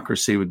 our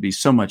democracy would be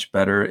so much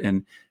better,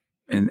 and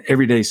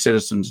everyday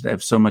citizens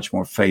have so much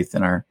more faith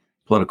in our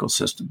political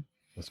system.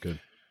 That's good.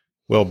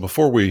 Well,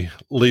 before we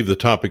leave the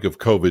topic of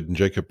COVID, and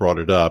Jacob brought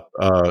it up,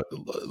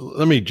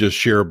 let me just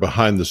share a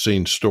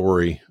behind-the-scenes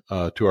story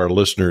to our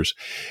listeners.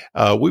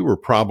 We were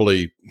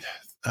probably,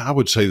 I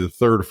would say, the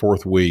third or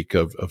fourth week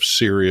of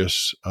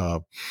serious,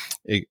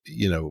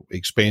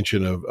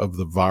 expansion of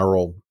the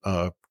viral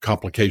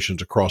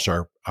complications across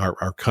our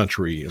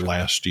country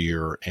last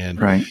year, and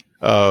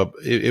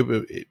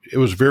it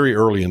was very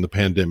early in the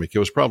pandemic. It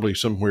was probably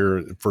somewhere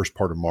in the first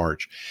part of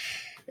March.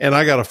 And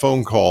I got a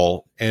phone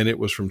call, and it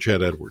was from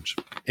Chet Edwards,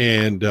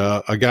 and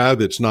a guy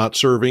that's not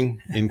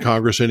serving in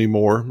Congress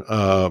anymore.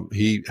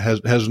 He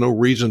has no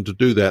reason to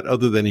do that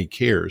other than he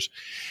cares.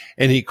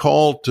 And he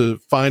called to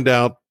find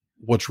out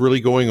what's really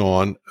going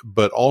on,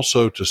 but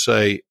also to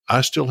say,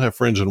 I still have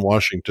friends in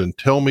Washington.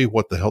 Tell me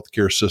what the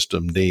healthcare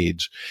system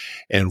needs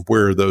and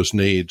where are those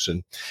needs.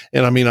 And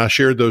I mean, I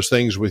shared those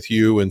things with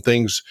you and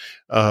things.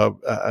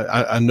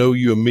 I know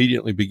you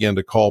immediately began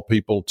to call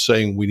people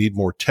saying we need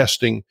more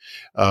testing.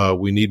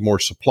 We need more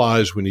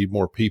supplies. We need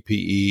more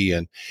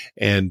PPE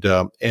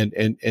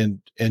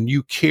and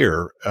you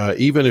care,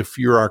 even if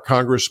you're our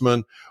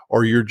congressman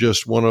or you're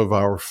just one of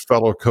our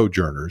fellow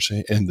sojourners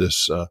in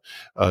this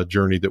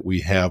journey that we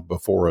have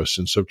before us.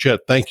 And so,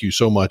 Chet, thank you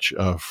so much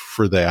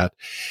for that.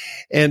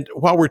 And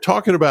while we're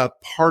talking about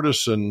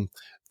partisan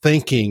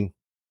thinking,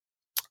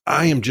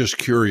 I am just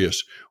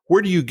curious,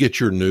 where do you get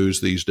your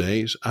news these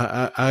days?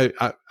 I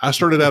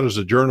started out as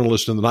a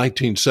journalist in the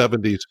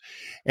 1970s,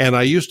 and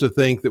I used to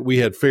think that we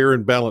had fair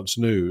and balanced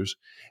news.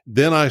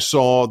 Then I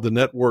saw the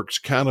networks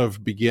kind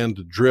of begin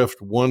to drift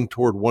one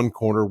toward one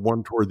corner,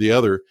 one toward the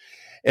other.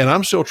 And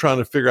I'm still trying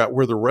to figure out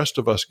where the rest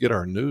of us get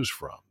our news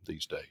from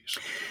these days.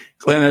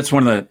 Glenn, that's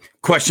one of the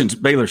questions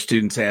Baylor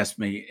students ask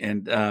me,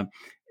 and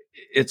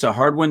it's a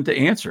hard one to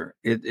answer.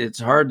 It's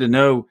hard to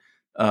know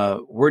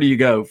where do you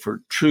go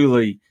for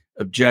truly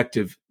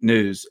objective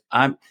news.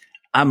 I'm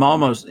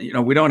almost,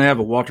 we don't have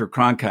a Walter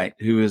Cronkite,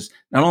 who is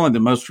not only the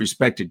most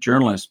respected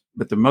journalist,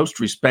 but the most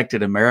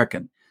respected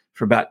American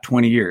for about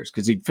 20 years,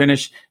 because he'd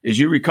finish, as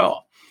you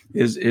recall,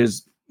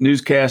 his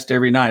newscast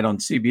every night on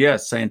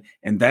CBS saying,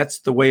 and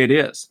that's the way it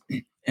is.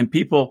 And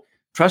people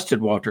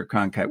trusted Walter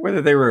Cronkite,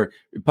 whether they were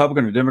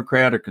Republican or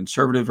Democrat or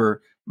conservative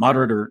or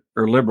moderate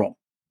or liberal.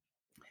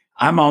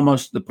 I'm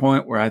almost at the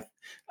point where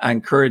I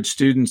encourage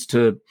students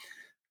to,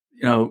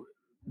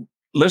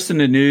 listen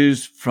to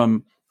news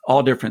from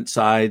all different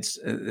sides.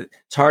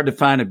 It's hard to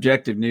find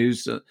objective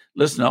news. So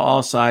listen to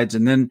all sides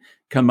and then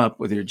come up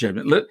with your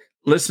judgment.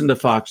 Listen to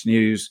Fox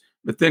News,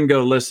 but then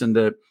go listen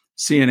to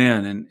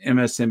CNN and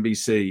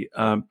MSNBC.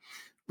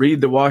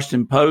 Read the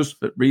Washington Post,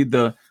 but read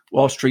the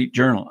Wall Street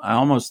Journal. I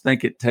almost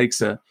think it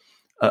takes a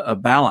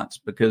balance,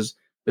 because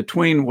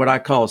between what I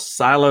call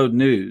siloed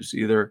news,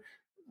 either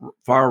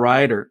far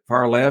right or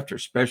far left or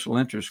special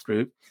interest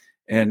group,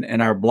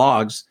 and our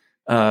blogs,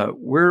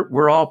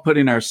 we're all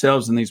putting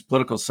ourselves in these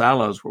political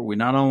silos where we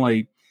not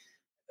only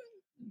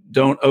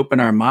don't open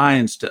our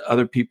minds to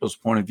other people's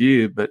point of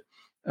view, but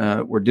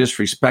we're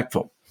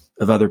disrespectful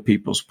of other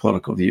people's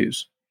political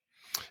views.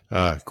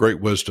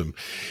 Great wisdom.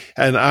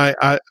 And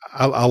I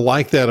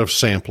like that of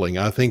sampling.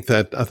 I think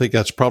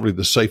that's probably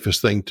the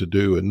safest thing to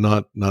do, and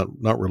not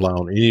rely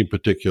on any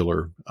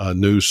particular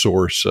news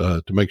source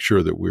to make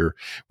sure that we're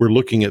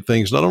looking at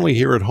things not only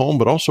here at home,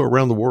 but also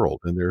around the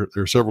world. And there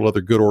are several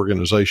other good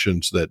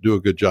organizations that do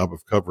a good job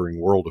of covering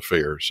world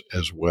affairs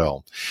as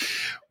well.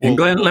 And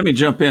Glenn, let me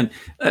jump in.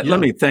 Let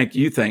me thank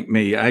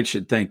me. I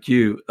should thank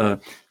you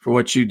for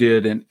what you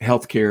did in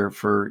healthcare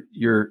for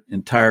your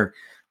entire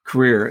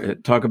career.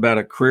 Talk about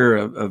a career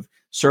of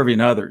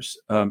serving others.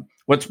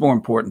 What's more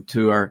important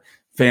to our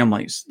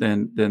families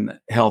than the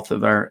health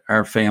of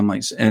our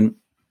families? And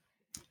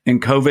in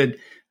COVID,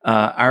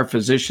 our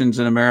physicians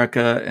in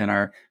America and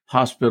our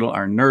hospital,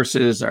 our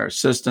nurses, our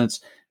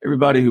assistants,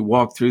 everybody who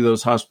walked through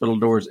those hospital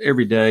doors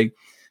every day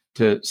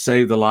to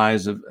save the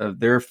lives of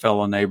their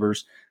fellow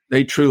neighbors,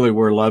 they truly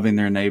were loving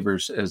their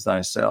neighbors as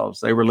themselves.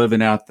 They were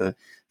living out the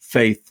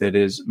faith that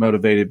has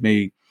motivated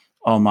me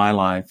all my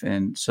life.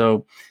 And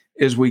so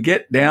as we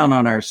get down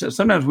on ourselves,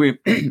 sometimes we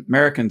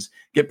Americans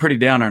get pretty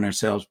down on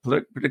ourselves,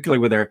 particularly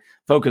with our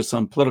focus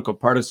on political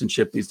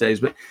partisanship these days.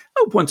 But I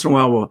hope once in a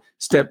while we'll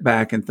step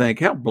back and think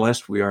how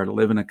blessed we are to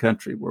live in a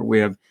country where we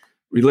have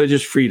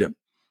religious freedom,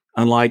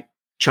 unlike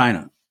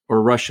China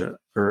or Russia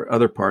or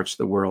other parts of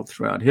the world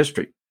throughout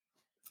history.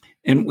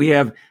 And we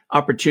have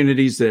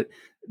opportunities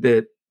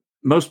that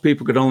most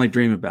people could only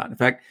dream about. In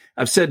fact,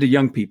 I've said to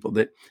young people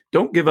that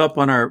don't give up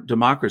on our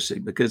democracy,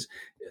 because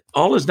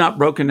all is not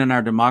broken in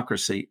our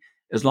democracy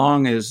as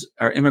long as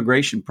our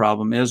immigration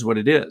problem is what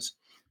it is.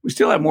 We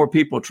still have more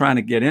people trying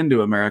to get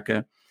into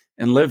America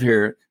and live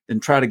here than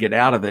try to get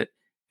out of it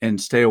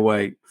and stay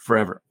away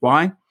forever.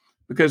 Why?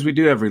 Because we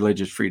do have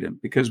religious freedom,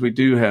 because we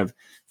do have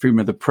freedom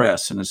of the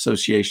press and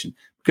association,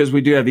 because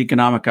we do have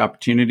economic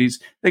opportunities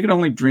they could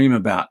only dream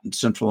about in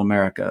Central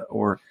America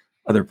or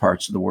other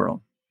parts of the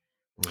world.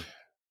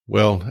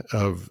 Well,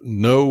 of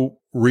no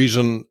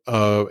reason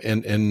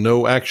and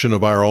no action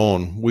of our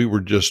own, we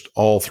were just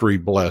all three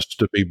blessed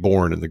to be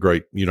born in the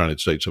great United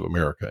States of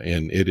America.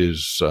 And it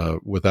is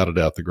without a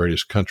doubt the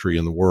greatest country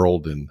in the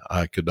world. And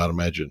I could not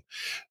imagine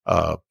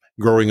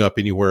growing up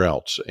anywhere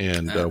else.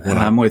 And when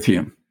I'm with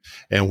you.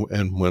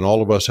 And when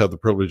all of us have the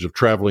privilege of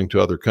traveling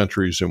to other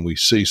countries and we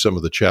see some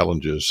of the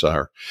challenges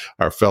our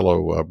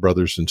fellow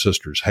brothers and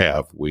sisters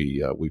have,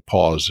 we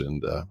pause,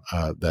 and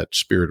that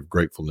spirit of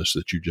gratefulness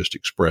that you just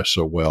expressed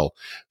so well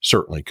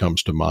certainly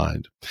comes to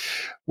mind.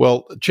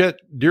 Well, Chet,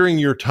 during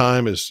your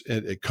time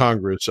at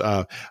Congress,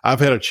 I've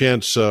had a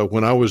chance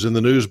when I was in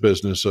the news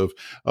business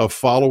of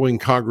following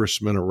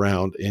congressmen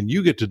around, and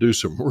you get to do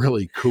some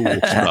really cool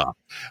stuff.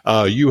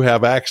 You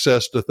have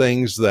access to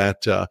things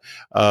that,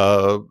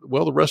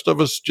 well, the rest of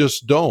us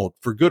just don't,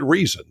 for good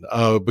reason,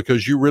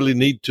 because you really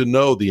need to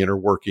know the inner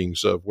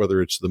workings of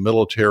whether it's the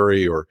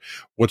military or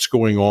what's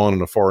going on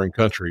in a foreign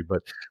country.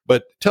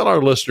 But tell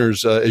our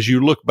listeners, as you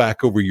look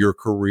back over your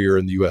career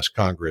in the U.S.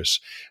 Congress,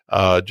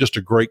 just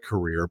a great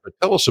career, but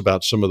tell us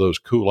about some of those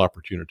cool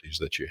opportunities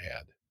that you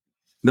had.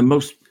 The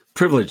most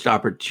privileged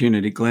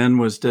opportunity, Glenn,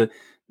 was to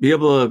be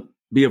able to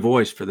be a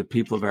voice for the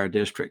people of our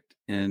district.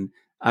 And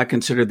I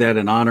consider that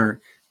an honor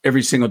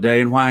every single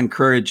day, and why I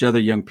encourage other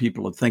young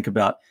people to think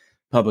about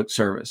public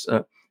service.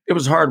 It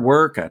was hard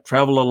work. I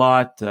traveled a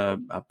lot. I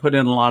put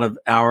in a lot of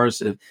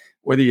hours.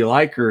 Whether you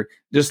like or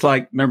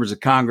dislike members of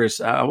Congress,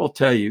 I will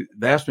tell you,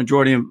 the vast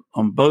majority of,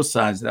 on both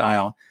sides of the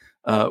aisle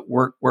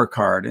work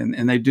hard,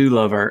 and they do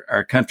love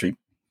our country.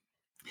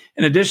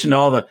 In addition to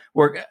all the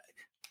work,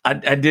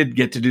 I did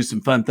get to do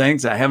some fun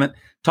things I haven't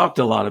talked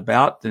a lot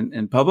about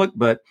in public,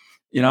 but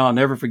I'll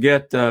never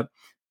forget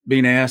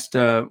being asked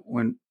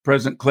when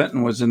President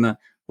Clinton was in the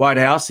White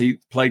House. He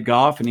played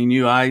golf, and he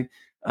knew I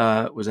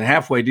was a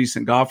halfway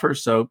decent golfer,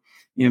 so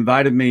he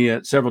invited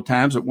me several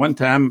times. At one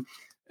time,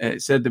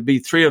 it said there'd be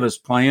three of us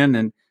playing,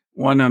 and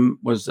one of them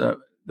was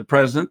the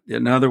president,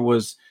 another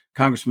was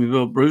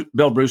Congressman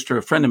Bill Brewster,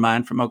 a friend of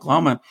mine from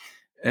Oklahoma.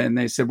 And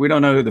they said, we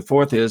don't know who the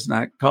fourth is. And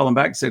I called them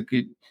back and said,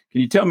 can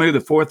you tell me who the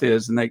fourth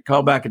is? And they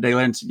called back a day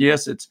later and said,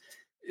 yes,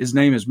 his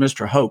name is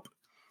Mr. Hope.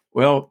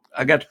 Well,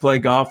 I got to play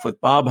golf with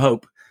Bob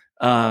Hope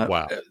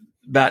Wow.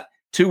 about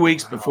 2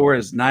 weeks before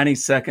his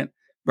 92nd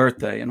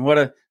birthday. And what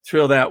a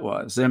thrill that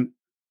was. And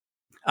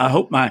I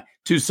hope my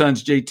two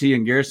sons, JT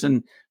and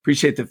Garrison,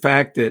 appreciate the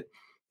fact that,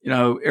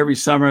 every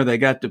summer they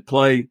got to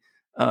play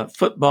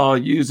football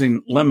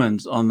using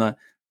lemons on the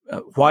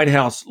White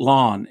House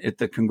lawn at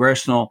the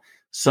Congressional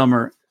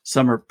summer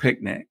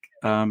picnic.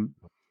 On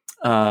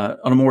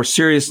a more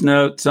serious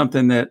note,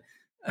 something that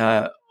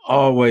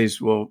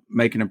always will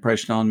make an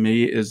impression on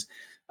me is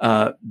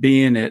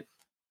being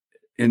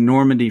in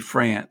Normandy,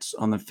 France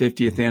on the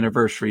 50th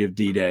anniversary of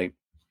D-Day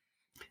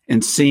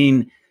and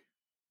seeing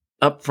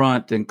up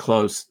front and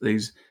close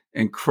these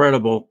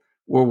incredible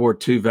World War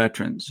II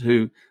veterans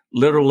who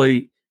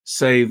literally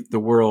saved the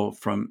world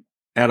from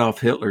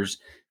Adolf Hitler's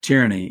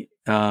tyranny,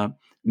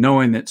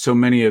 knowing that so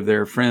many of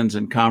their friends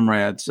and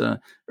comrades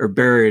are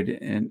buried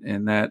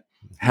in that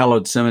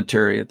hallowed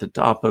cemetery at the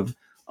top of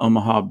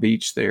Omaha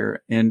Beach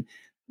there. And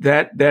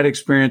that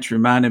experience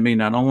reminded me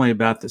not only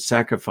about the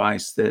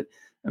sacrifice that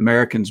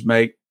Americans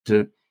make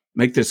to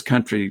make this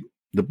country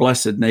the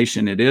blessed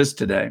nation it is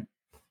today,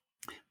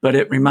 but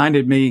it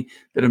reminded me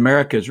that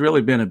America has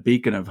really been a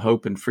beacon of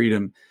hope and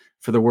freedom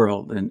for the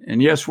world.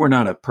 And yes, we're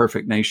not a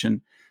perfect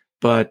nation,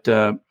 but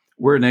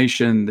we're a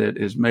nation that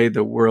has made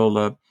the world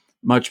a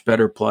much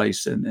better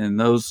place. And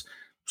those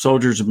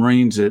soldiers and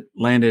Marines that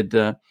landed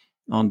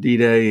on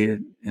D-Day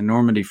in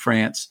Normandy,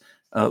 France,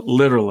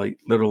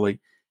 literally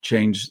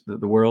changed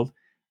the world.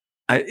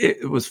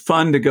 It was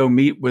fun to go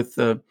meet with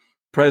the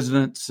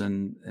presidents.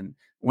 And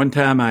one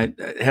time I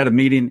had a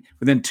meeting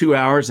within 2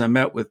 hours. I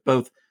met with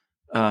both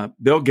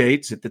Bill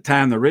Gates, at the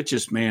time the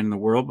richest man in the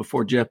world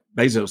before Jeff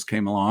Bezos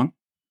came along.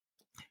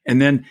 And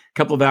then a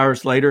couple of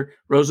hours later,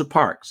 Rosa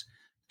Parks,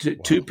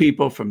 two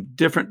people from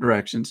different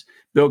directions.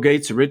 Bill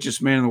Gates, the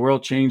richest man in the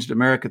world, changed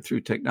America through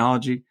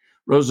technology.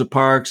 Rosa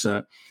Parks,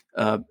 a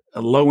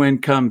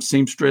low-income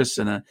seamstress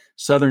in a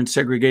southern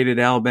segregated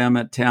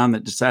Alabama town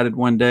that decided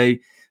one day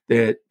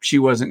that she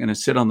wasn't going to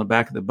sit on the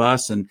back of the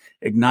bus, and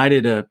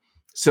ignited a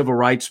civil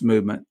rights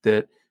movement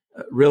that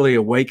really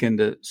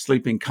awakened a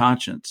sleeping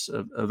conscience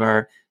of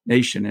our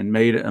nation and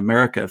made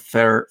America a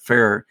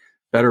fairer,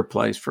 better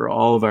place for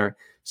all of our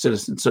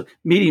citizens. So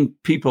meeting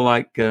people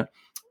like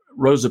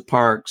Rosa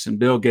Parks and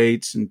Bill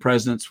Gates and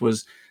presidents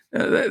was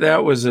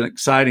that was an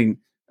exciting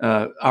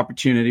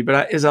opportunity.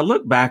 But as I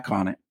look back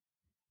on it,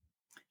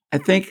 I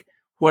think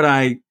what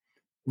I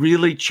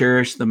really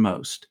cherish the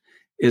most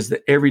is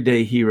the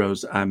everyday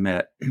heroes I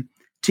met.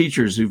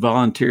 Teachers who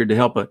volunteered to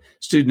help a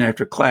student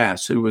after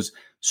class who was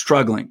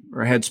struggling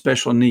or had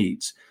special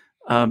needs.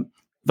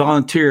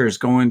 Volunteers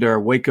going to our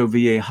Waco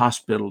VA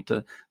hospital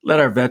to let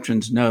our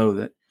veterans know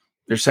that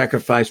their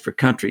sacrifice for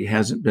country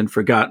hasn't been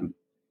forgotten.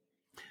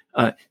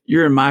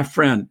 You're my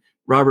friend,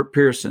 Robert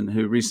Pearson,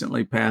 who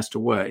recently passed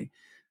away,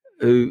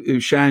 who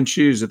shined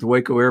shoes at the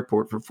Waco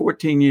airport for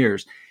 14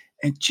 years.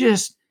 And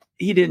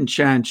he didn't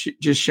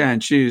just shine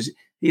shoes.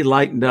 He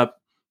lightened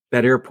up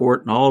that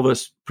airport, and all of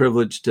us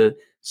privileged to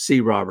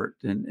see Robert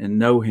and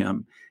know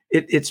him.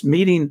 It's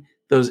meeting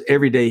those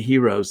everyday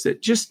heroes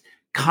that just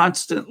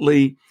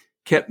constantly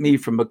kept me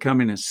from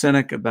becoming a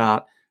cynic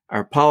about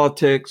our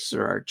politics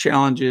or our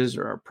challenges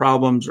or our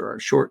problems or our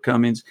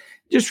shortcomings.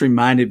 It just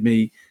reminded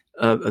me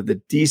of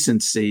the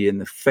decency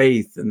and the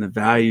faith and the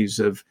values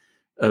of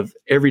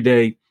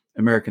everyday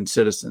American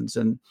citizens.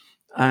 And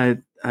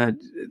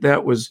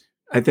that was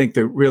I think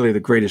really the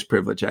greatest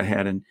privilege I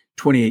had in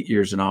 28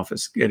 years in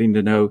office, getting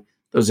to know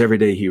those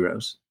everyday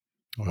heroes.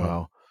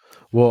 Wow.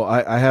 Well,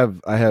 I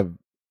have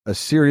a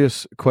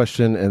serious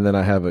question, and then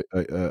I have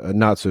a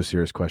not so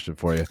serious question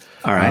for you.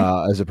 All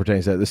right. As it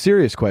pertains to that. The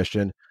serious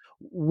question: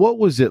 what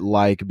was it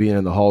like being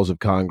in the halls of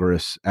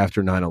Congress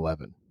after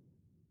 9/11?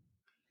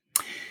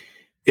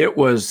 It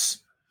was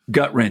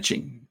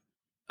gut-wrenching.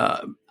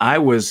 I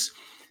was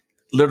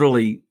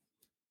literally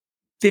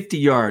 50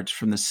 yards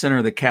from the center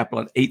of the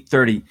Capitol at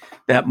 8:30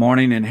 that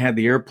morning, and had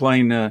the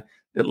airplane that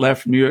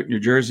left New York, New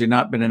Jersey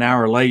not been an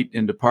hour late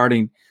in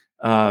departing,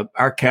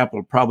 our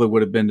Capitol probably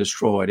would have been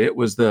destroyed. It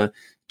was the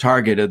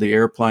target of the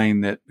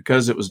airplane that,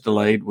 because it was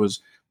delayed,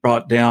 was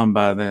brought down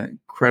by the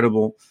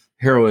incredible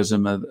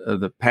heroism of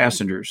the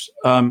passengers.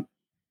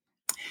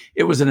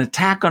 It was an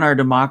attack on our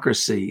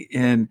democracy,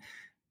 and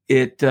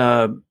it,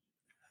 those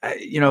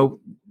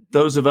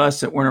of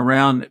us that weren't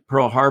around at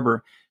Pearl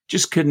Harbor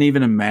just couldn't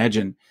even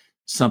imagine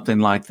something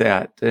like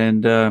that.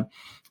 And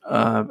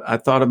I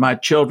thought of my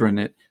children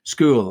at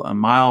school a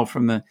mile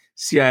from the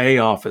CIA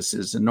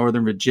offices in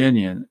Northern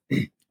Virginia,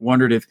 and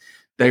wondered if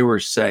they were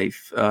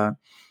safe.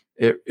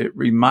 It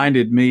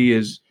reminded me,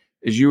 as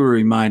you were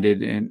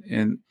reminded,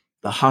 in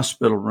the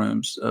hospital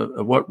rooms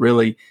of what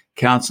really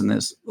counts in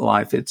this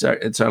life. It's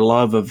our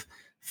love of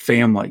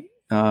family,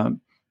 a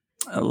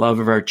love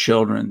of our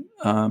children.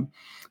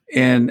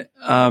 It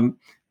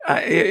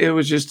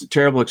was just a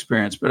terrible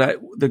experience. But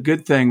the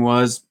good thing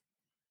was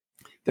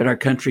that our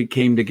country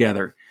came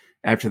together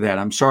after that.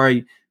 I'm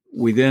sorry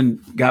we then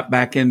got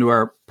back into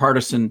our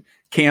partisan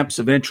camps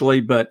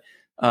eventually, but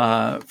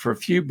for a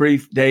few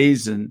brief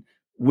days and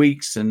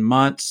weeks and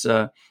months,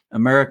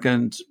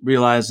 Americans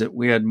realized that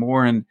we had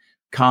more in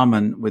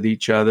common with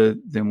each other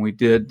than we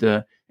did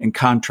in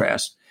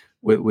contrast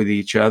with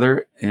each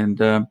other.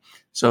 And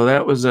so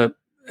that was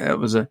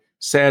a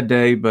sad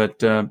day,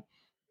 but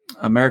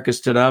America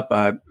stood up.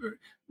 I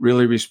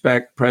really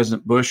respect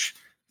President Bush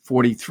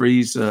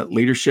 43's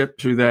leadership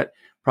through that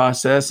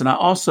process. And I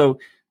also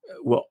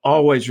will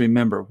always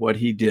remember what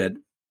he did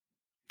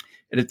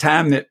at a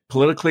time that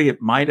politically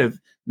it might have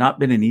not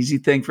been an easy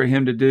thing for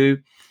him to do.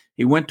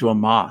 He went to a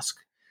mosque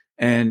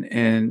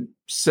and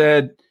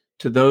said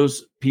to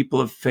those people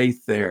of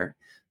faith there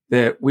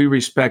that we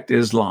respect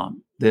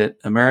Islam, that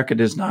America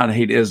does not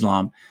hate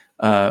Islam.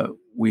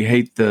 We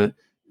hate the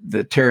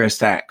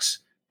terrorist acts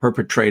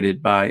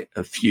perpetrated by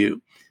a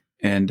few.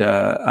 And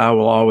I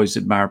will always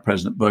admire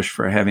President Bush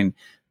for having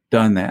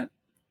done that.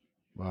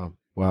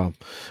 Wow.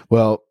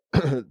 Well,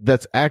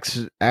 that's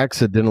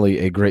accidentally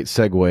a great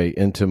segue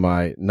into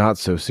my not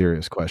so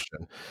serious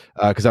question,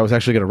 because I was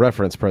actually going to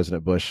reference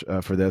President Bush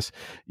for this.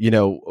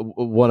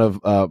 One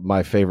of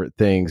my favorite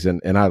things,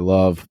 and I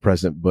love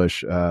President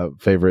Bush,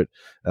 favorite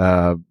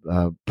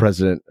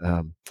president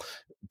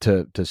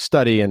to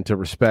study and to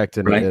respect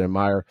and, right. and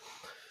admire.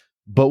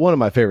 But one of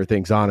my favorite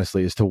things,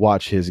 honestly, is to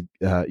watch his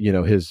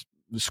his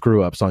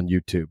screw ups on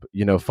YouTube.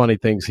 Funny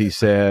things he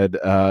said,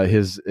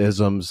 his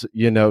isms,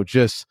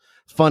 just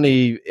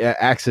funny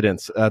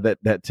accidents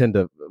that tend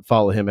to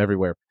follow him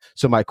everywhere.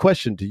 So my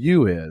question to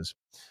you is,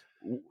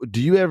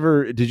 did you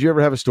ever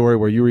have a story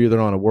where you were either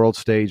on a world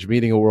stage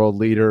meeting a world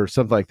leader or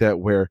something like that,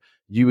 where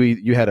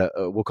you had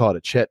we'll call it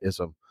a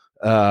Chet-ism,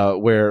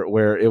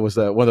 where it was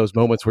one of those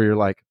moments where you're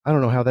like, I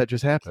don't know how that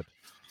just happened?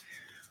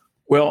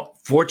 Well,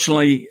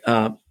 fortunately,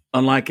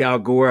 unlike Al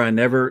Gore, I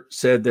never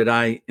said that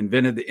I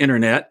invented the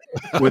internet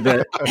with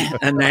a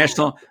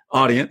national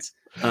audience.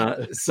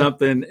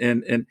 Something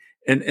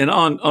and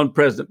on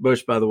President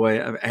Bush, by the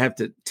way, I have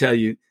to tell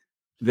you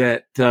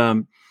that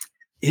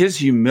his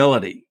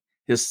humility,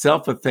 his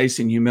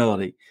self-effacing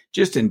humility,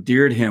 just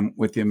endeared him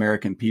with the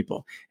American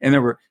people. And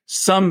there were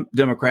some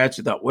Democrats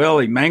who thought, well,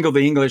 he mangled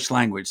the English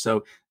language,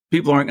 so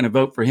people aren't going to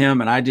vote for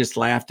him. And I just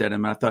laughed at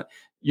him. And I thought,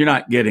 you're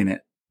not getting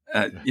it.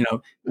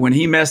 When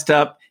he messed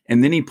up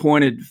and then he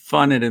pointed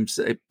fun at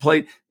himself,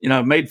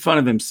 made fun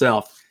of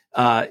himself.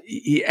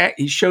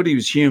 He showed he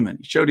was human.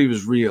 He showed he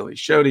was real. He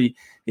showed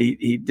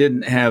he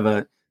didn't have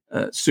a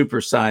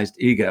supersized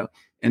ego.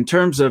 In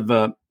terms of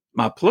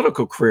my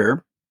political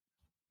career,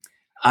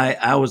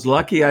 I was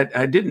lucky.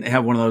 I didn't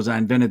have one of those I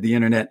invented the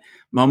internet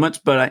moments,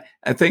 but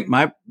I think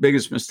my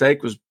biggest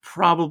mistake was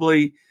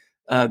probably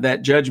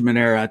that judgment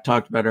error I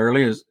talked about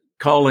earlier, is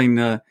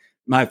calling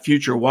my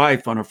future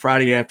wife on a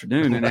Friday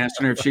afternoon and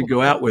asking her if she'd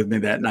go out with me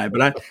that night.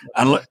 But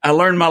I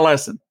learned my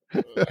lesson.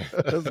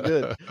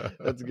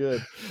 That's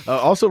good.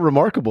 Also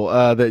remarkable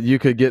that you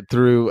could get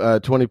through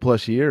 20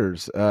 plus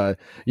years.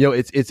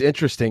 It's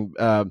interesting.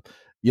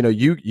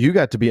 You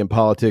got to be in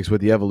politics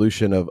with the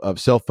evolution of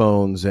cell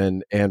phones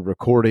and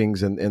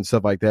recordings and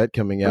stuff like that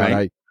coming out.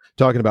 Right.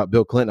 Talking about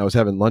Bill Clinton, I was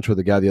having lunch with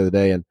a guy the other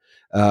day, and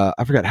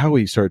I forgot how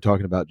we started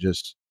talking about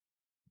just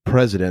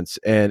presidents,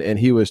 and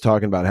he was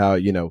talking about how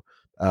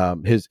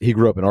he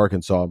grew up in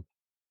Arkansas,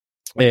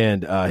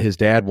 and his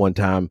dad one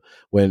time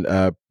when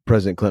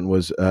President Clinton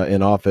was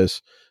in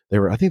office,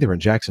 I think they were in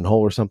Jackson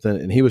Hole or something,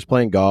 and he was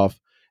playing golf,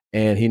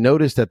 and he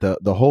noticed that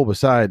the hole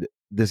beside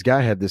this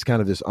guy had this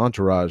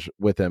entourage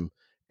with him,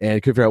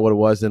 and couldn't figure out what it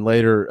was. Then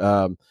later,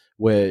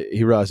 when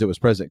he realized it was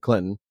President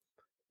Clinton,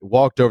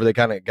 walked over, they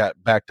kind of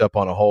got backed up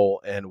on a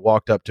hole and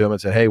walked up to him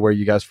and said, "Hey, where are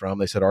you guys from?"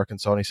 They said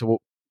Arkansas. And he said,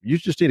 "Well, you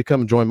just need to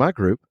come and join my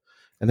group."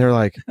 And they're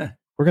like,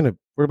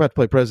 we're about to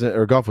play president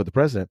or golf with the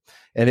president.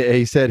 And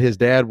he said his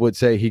dad would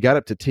say he got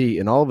up to tee,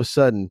 and all of a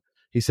sudden,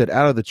 he said,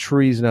 out of the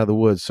trees and out of the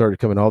woods started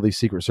coming all these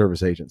Secret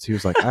Service agents. He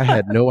was like, I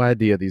had no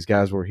idea these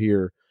guys were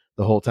here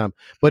the whole time.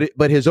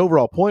 But his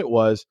overall point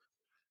was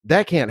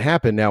that can't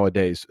happen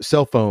nowadays.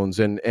 Cell phones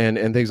and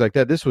things like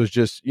that. This was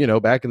just,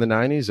 back in the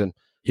 90s, and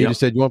he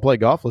just said, "You want to play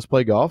golf? Let's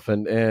play golf."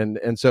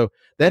 And so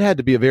that had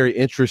to be a very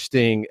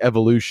interesting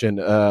evolution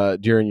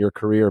during your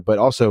career, but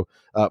also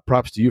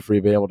props to you for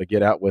being able to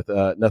get out with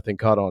nothing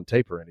caught on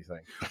tape or anything.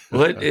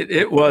 Well,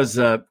 it was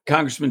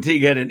Congressman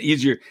Teague had an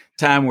easier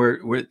time where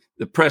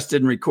the press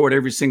didn't record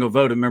every single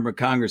vote a member of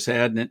Congress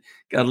had, and it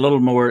got a little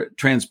more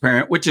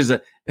transparent, which is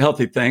a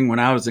healthy thing when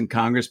I was in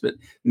Congress. But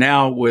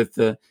now with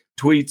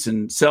tweets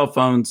and cell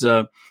phones,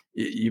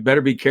 you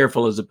better be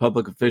careful as a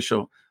public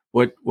official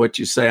what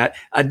you say.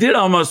 I did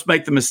almost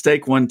make the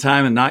mistake one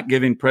time in not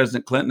giving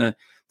President Clinton a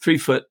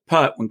 3-foot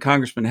putt when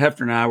Congressman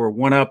Hefner and I were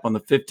one up on the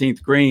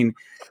 15th green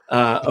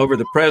over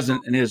the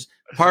president and his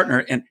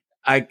partner. And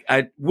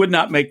I would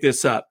not make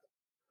this up.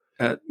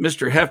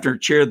 Mr. Hefner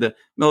chaired the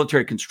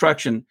Military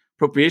Construction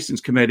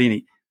Appropriations Committee, and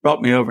he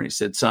brought me over and he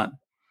said, "Son,"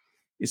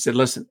 he said,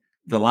 "listen,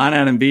 the line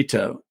item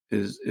veto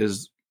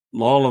is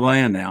law of the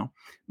land now.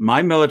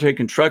 My military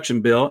construction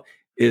bill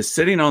is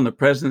sitting on the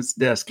president's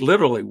desk,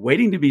 literally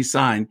waiting to be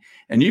signed.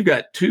 And you've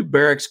got 2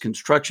 barracks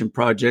construction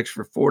projects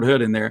for Fort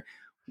Hood in there.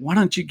 Why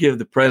don't you give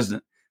the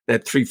president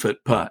that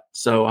 3-foot putt?"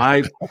 So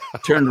I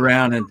turned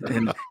around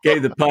and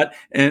gave the putt.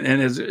 And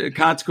as a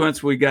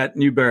consequence, we got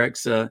new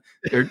barracks. At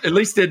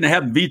least didn't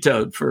have them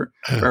vetoed for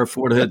our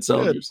Fort Hood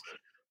soldiers.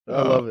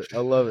 I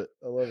love it.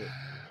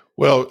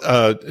 Well,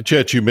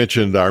 Chet, you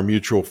mentioned our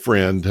mutual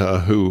friend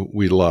who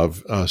we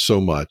love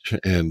so much,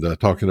 and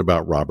talking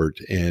about Robert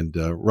and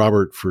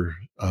Robert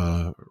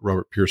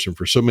Pearson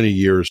for so many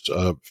years,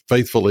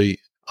 faithfully,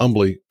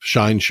 humbly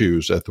shined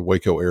shoes at the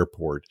Waco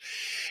airport.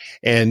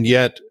 And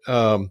yet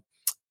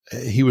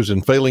he was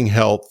in failing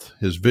health.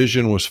 His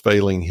vision was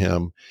failing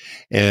him.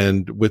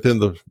 And within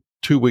the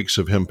 2 weeks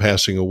of him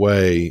passing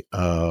away,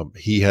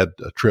 he had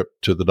a trip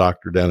to the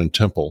doctor down in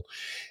Temple.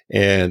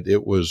 And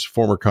it was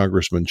former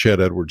Congressman Chet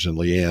Edwards and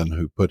Leanne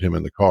who put him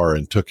in the car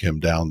and took him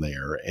down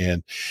there.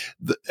 And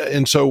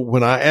so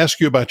when I ask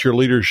you about your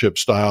leadership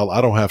style,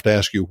 I don't have to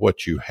ask you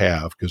what you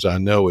have, because I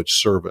know it's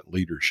servant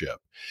leadership.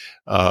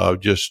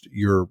 Just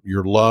your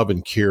love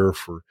and care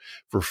for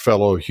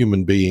fellow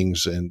human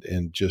beings,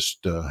 and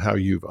just how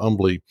you've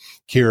humbly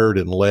cared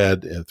and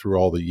led through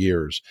all the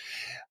years.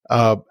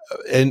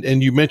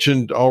 And you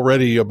mentioned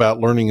already about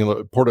learning an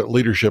important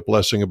leadership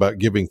lesson about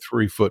giving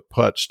 3-foot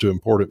putts to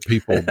important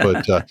people.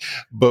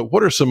 But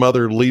what are some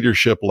other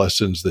leadership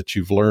lessons that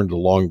you've learned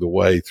along the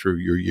way through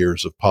your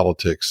years of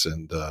politics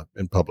and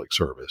in public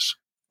service?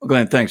 Well,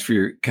 Glenn, thanks for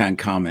your kind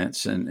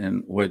comments,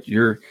 and what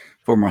your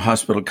former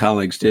hospital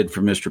colleagues did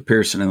for Mr.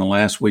 Pearson in the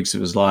last weeks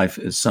of his life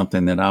is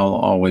something that I'll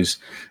always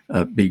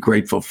be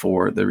grateful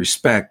for, the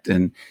respect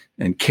and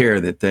care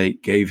that they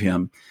gave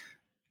him.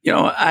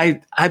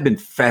 I've been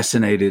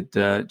fascinated,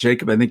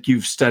 Jacob. I think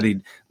you've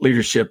studied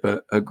leadership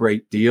a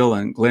great deal,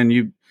 and Glenn,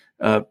 you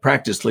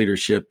practiced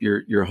leadership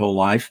your whole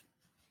life.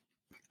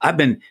 I've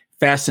been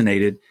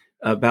fascinated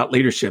about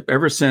leadership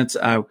ever since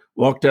I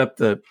walked up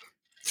the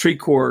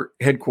 3-Corps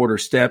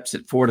headquarters steps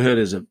at Fort Hood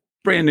as a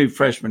brand new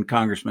freshman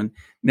congressman,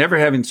 never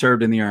having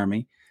served in the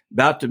Army,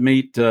 about to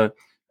meet a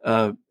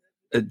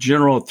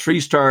general,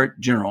 3-star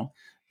general,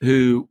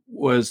 who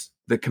was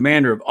the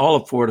commander of all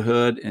of Fort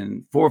Hood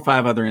and 4 or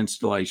 5 other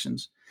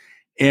installations.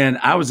 And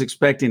I was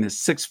expecting a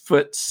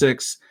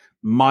 6'6"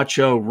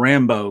 macho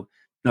Rambo,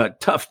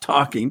 tough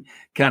talking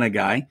kind of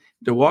guy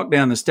to walk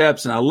down the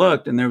steps. And I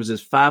looked, and there was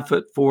this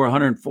 5'4",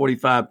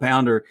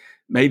 145-pounder,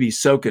 maybe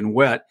soaking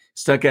wet,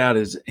 stuck out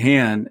his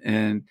hand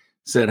and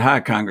said, "Hi,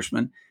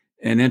 Congressman,"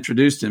 and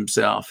introduced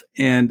himself.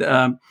 And,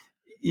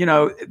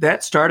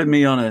 that started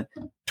me on a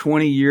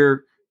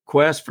 20-year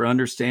quest for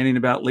understanding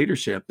about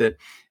leadership, that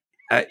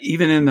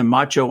even in the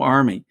macho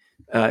Army,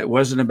 it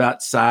wasn't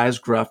about size,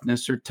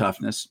 gruffness, or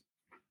toughness.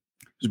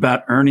 It was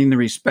about earning the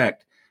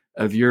respect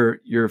of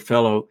your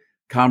fellow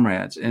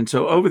comrades. And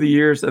so over the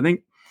years, I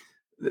think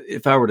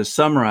if I were to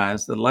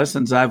summarize the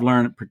lessons I've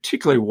learned,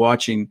 particularly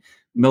watching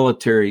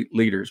military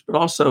leaders, but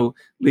also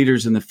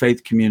leaders in the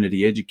faith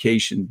community,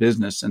 education,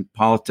 business, and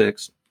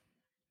politics,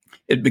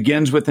 it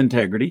begins with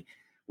integrity.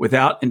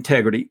 Without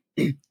integrity,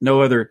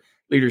 no other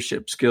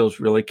leadership skills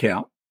really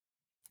count.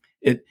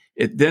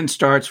 It then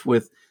starts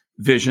with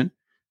vision.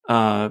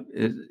 My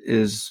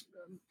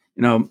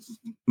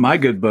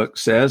good book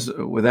says,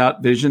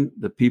 without vision,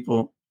 the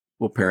people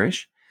will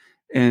perish.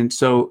 And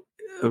so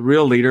a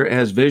real leader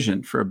has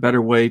vision for a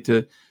better way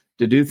to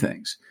do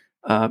things.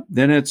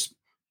 Then it's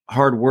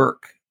hard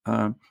work,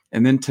 and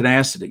then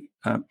tenacity.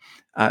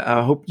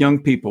 I hope young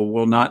people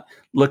will not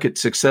look at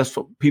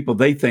successful people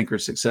they think are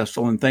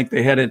successful and think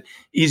they had an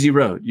easy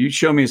road. You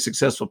show me a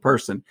successful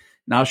person,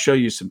 and I'll show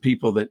you some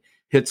people that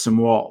hit some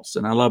walls.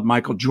 And I love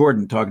Michael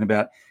Jordan talking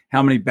about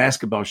how many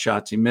basketball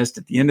shots he missed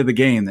at the end of the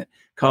game that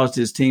caused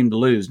his team to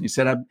lose. And he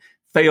said, I've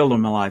failed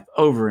in my life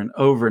over and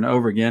over and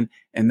over again,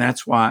 and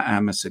that's why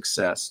I'm a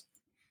success.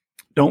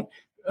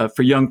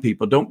 For young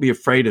people, don't be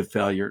afraid of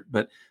failure,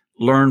 but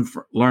learn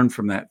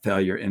from that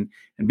failure and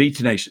be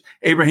tenacious.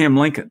 Abraham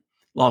Lincoln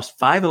lost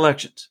 5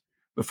 elections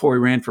before he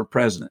ran for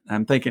president.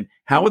 I'm thinking,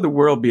 how would the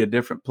world be a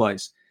different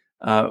place?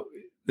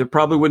 There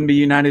probably wouldn't be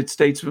United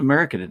States of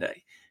America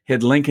today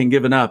had Lincoln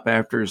given up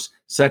after his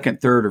second,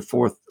 third, or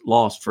fourth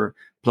loss for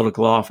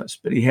political office.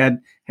 But he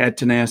had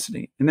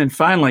tenacity. And then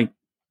finally,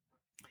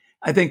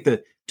 I think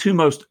the 2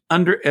 most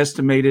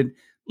underestimated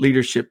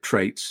leadership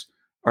traits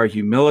are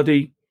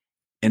humility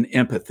and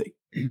empathy.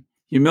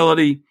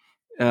 Humility,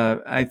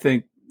 I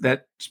think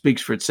that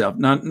speaks for itself.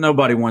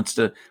 Nobody wants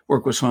to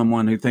work with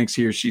someone who thinks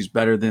he or she's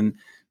better than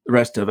the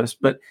rest of us.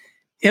 But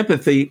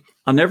empathy,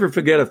 I'll never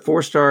forget a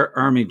 4-star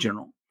Army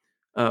general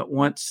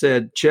once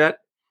said, Chet,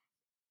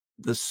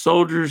 the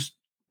soldiers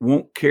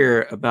won't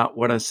care about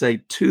what I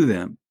say to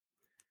them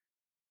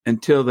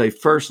until they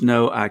first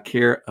know I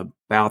care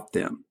about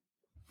them.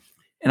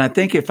 And I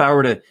think if I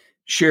were to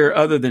share,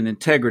 other than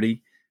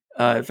integrity,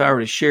 if I were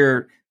to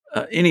share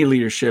any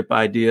leadership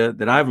idea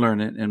that I've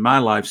learned in my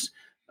life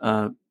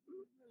on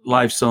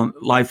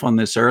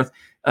this earth,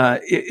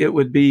 it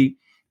would be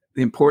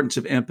the importance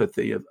of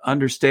empathy, of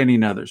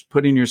understanding others,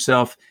 putting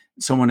yourself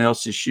in someone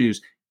else's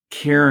shoes,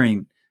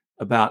 caring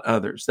about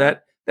others.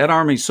 That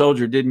Army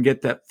soldier didn't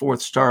get that 4th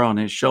star on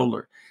his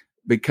shoulder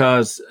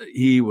because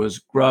he was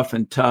gruff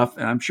and tough,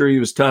 and I'm sure he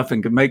was tough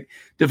and could make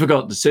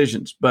difficult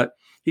decisions, but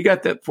he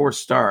got that 4th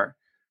star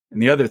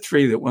and the other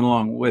 3 that went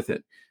along with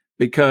it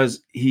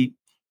because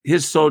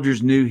his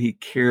soldiers knew he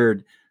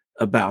cared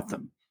about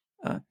them.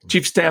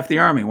 Chief of Staff of the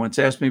Army once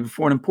asked me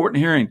before an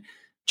important hearing,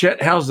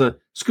 Chet, how's the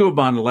school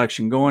bond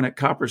election going at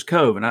Copper's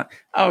Cove? And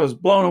I was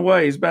blown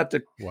away. He's about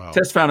to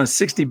testify on a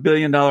 $60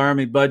 billion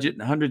Army budget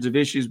and hundreds of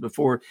issues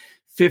before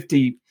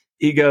 50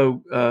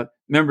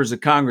 members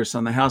of Congress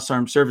on the House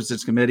Armed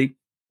Services Committee.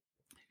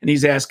 And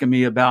he's asking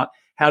me about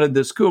how did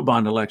the school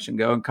bond election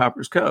go in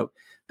Copper's Cove?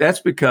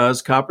 That's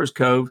because Copper's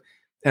Cove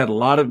had a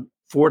lot of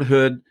Fort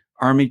Hood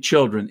Army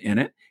children in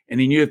it. And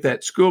he knew if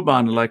that school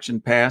bond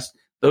election passed,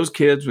 those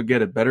kids would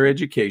get a better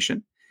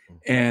education,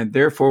 and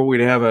therefore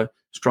we'd have a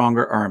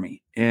stronger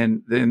Army.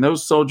 And then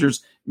those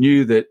soldiers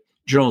knew that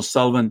General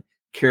Sullivan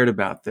cared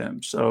about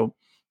them. So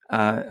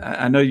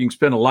I know you can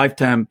spend a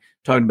lifetime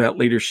talking about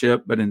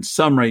leadership, but in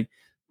summary,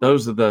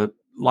 those are the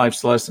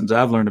life's lessons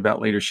I've learned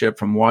about leadership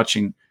from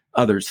watching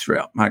others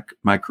throughout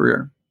my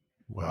career.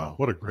 Wow,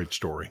 what a great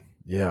story.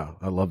 Yeah,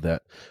 I love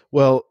that.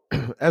 Well,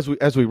 as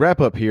we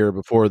wrap up here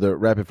before the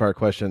rapid fire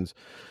questions,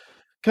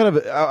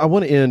 I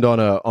want to end on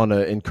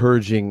a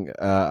encouraging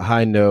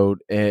high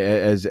note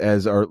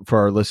for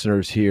our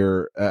listeners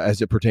here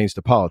as it pertains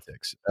to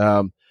politics.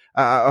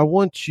 I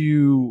want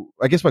you.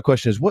 I guess my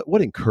question is,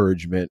 what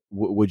encouragement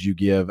would you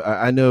give?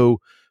 I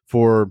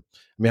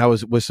I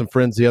was with some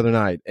friends the other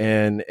night,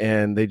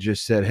 and they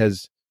just said,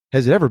 "Has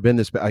it ever been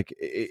this bad?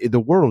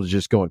 The world is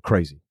just going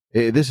crazy.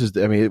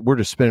 We're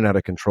just spinning out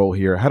of control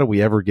here. How do we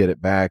ever get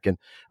it back?" And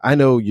I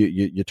know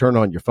you turn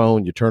on your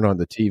phone, you turn on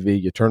the TV,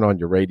 you turn on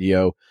your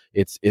radio.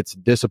 It's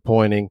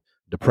disappointing,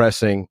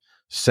 depressing,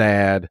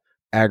 sad,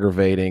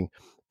 aggravating.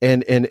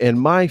 And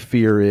my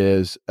fear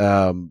is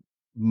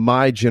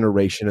my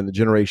generation and the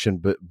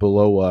generation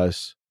below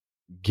us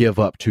give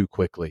up too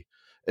quickly.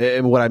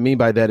 And what I mean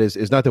by that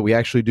is not that we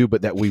actually do,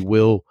 but that we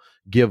will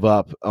give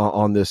up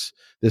on this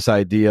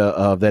idea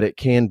of that it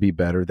can be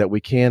better, that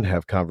we can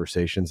have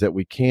conversations, that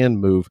we can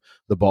move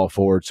the ball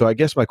forward. So I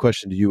guess my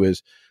question to you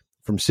is,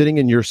 from sitting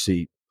in your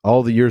seat,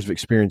 all the years of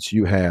experience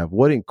you have,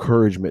 what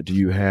encouragement do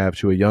you have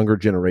to a younger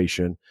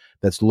generation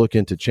that's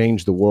looking to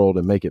change the world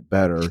and make it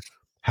better?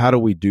 How do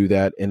we do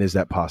that? And is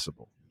that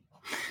possible?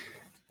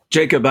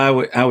 Jacob, I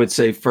would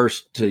say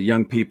first to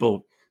young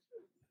people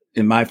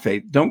in my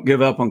faith, don't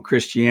give up on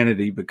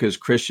Christianity because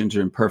Christians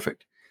are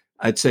imperfect.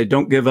 I'd say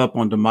don't give up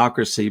on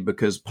democracy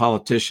because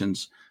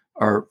politicians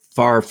are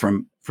far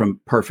from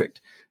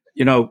perfect.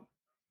 You know,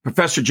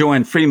 Professor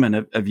Joanne Freeman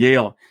of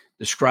Yale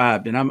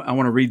described, and I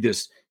want to read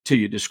this to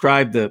you,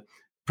 described the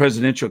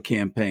presidential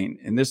campaign.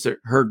 And this are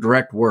her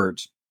direct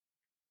words: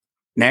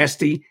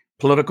 nasty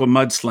political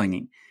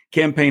mudslinging,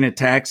 campaign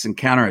attacks and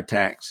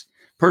counterattacks,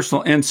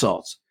 personal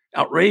insults,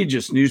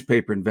 outrageous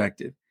newspaper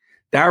invective,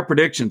 dire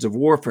predictions of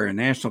warfare and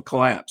national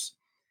collapse,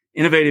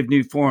 innovative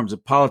new forms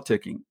of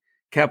politicking,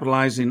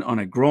 capitalizing on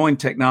a growing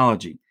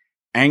technology,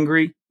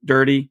 angry,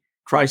 dirty,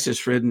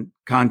 crisis-ridden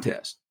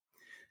contest.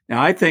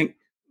 Now, I think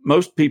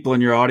most people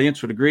in your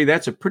audience would agree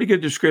that's a pretty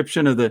good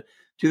description of the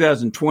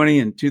 2020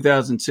 and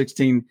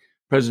 2016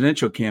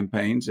 presidential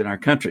campaigns in our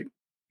country.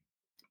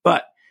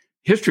 But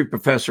history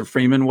professor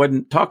Freeman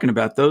wasn't talking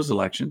about those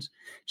elections.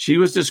 She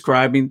was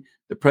describing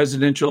the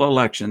presidential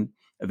election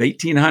of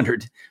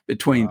 1800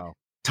 between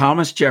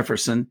Thomas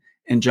Jefferson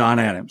and John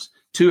Adams,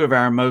 two of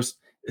our most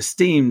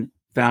esteemed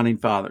founding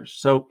fathers.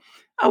 So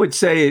I would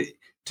say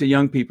to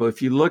young people,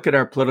 if you look at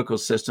our political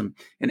system,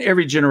 in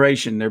every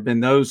generation, there have been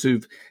those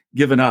who've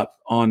given up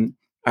on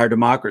our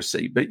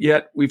democracy, but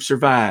yet we've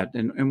survived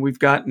and we've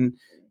gotten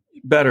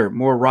better,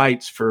 more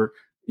rights for,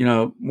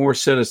 more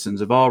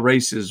citizens of all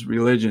races,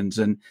 religions,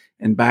 and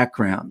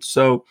backgrounds.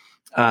 So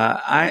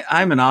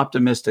I'm an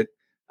optimistic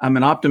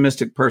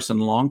person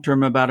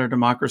long-term about our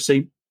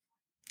democracy.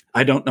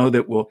 I don't know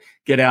that we'll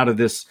get out of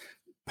this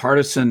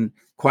partisan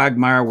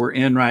quagmire we're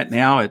in right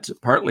now. It's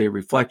partly a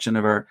reflection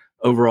of our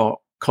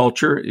overall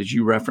culture, as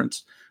you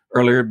referenced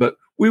earlier, but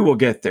we will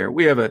get there.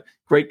 We have a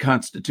great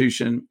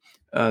Constitution.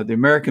 The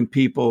American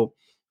people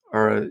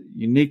are a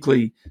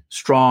uniquely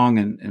strong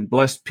and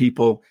blessed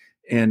people,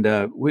 and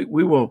we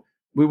will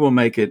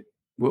make it.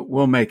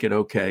 We'll make it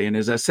okay. And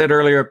as I said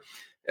earlier,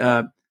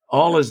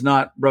 all is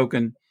not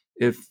broken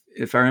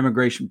if our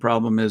immigration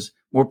problem is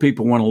more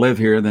people want to live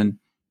here than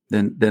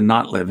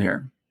not live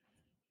here.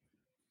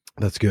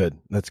 That's good.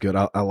 That's good.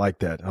 I like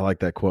that. I like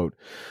that quote.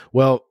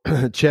 Well,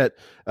 Chet,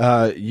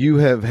 you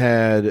have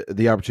had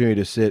the opportunity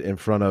to sit in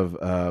front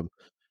of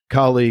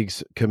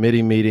colleagues,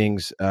 committee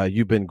meetings.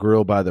 You've been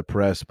grilled by the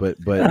press, but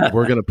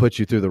we're going to put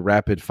you through the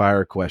rapid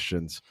fire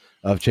questions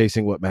of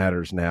Chasing What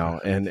Matters now.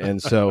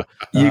 And so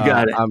you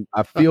got it.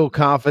 I feel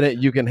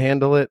confident you can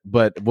handle it,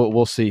 but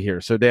we'll see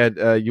here. So,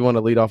 Dad, you want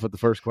to lead off with the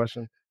first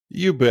question?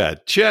 You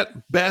bet.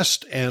 Chet,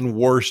 best and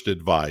worst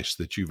advice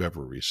that you've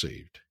ever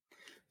received?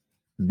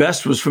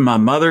 Best was from my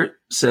mother,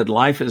 said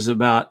life is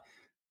about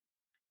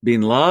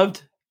being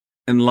loved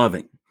and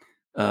loving.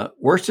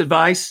 Worst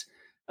advice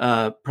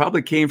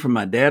probably came from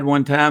my dad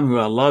one time, who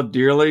I loved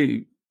dearly.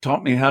 He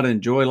taught me how to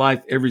enjoy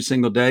life every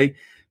single day.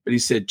 But he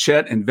said,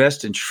 Chet,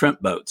 invest in shrimp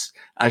boats.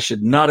 I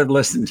should not have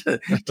listened to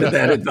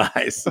that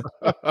advice.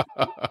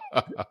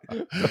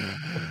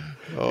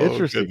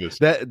 Interesting. Goodness.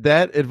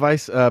 That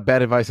advice,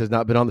 bad advice, has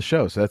not been on the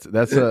show. So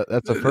that's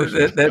a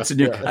first. That's a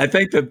new. I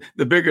think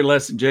the bigger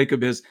lesson,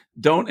 Jacob, is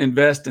don't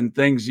invest in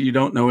things you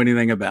don't know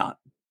anything about.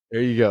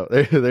 There you go.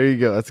 There you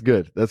go. That's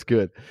good. That's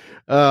good.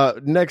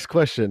 Next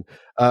question.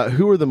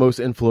 Who are the most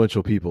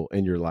influential people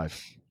in your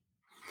life?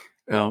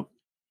 Well,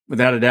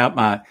 without a doubt,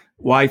 my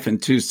wife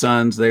and two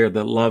sons. They are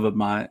the love of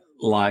my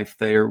life.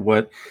 They are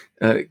what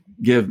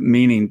give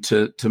meaning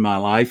to my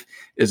life.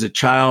 As a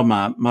child,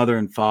 my mother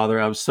and father,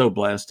 I was so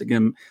blessed.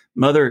 Again,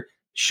 mother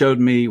showed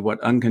me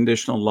what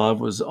unconditional love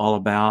was all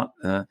about,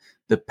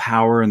 the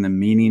power and the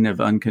meaning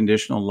of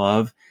unconditional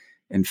love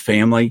and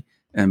family.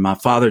 And my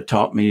father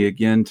taught me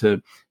again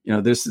to,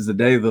 this is the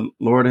day the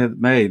Lord hath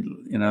made,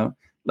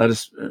 let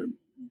us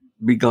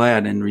be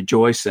glad and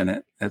rejoice in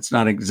it. That's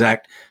not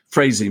exact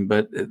phrasing,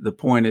 but the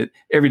point,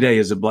 every day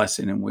is a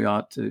blessing and we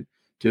ought to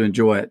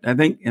enjoy it. I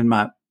think in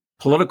my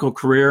political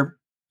career,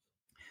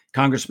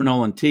 Congressman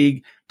Olin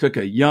Teague took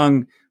a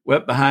young,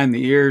 wet behind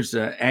the ears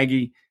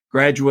Aggie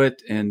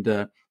graduate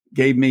and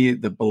gave me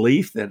the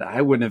belief that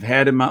I wouldn't have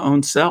had in my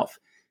own self.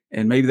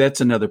 And maybe that's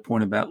another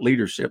point about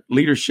leadership.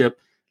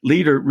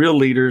 Real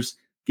leaders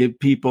give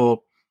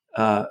people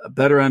a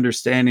better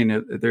understanding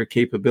of their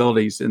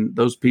capabilities than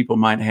those people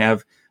might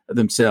have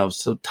themselves.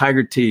 So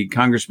Tiger Teague,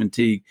 Congressman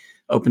Teague,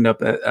 opened up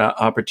that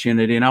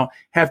opportunity. And I'll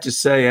have to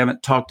say, I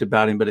haven't talked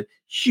about him, but a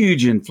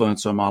huge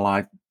influence on my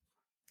life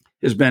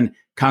has been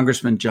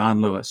Congressman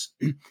John Lewis.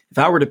 If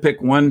I were to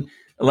pick one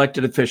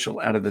elected official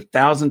out of the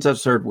thousands I've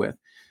served with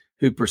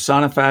who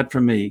personified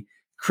for me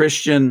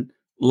Christian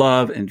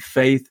love and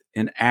faith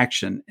in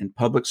action in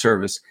public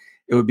service,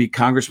 it would be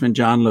Congressman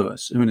John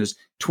Lewis, who in his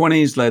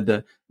 20s led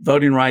the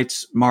Voting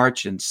Rights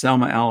March in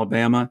Selma,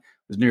 Alabama,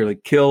 was nearly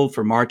killed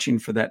for marching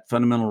for that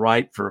fundamental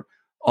right for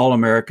all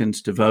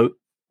Americans to vote.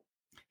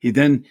 He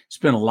then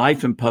spent a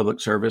life in public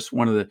service,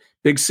 one of the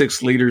big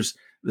six leaders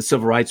of the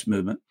civil rights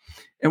movement.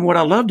 And what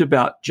I loved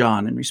about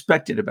John and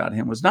respected about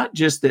him was not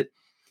just that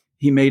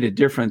he made a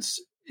difference,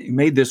 he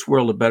made this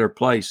world a better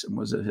place and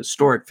was a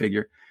historic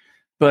figure,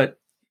 but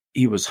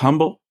he was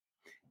humble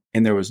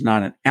and there was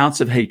not an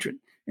ounce of hatred.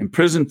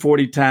 Imprisoned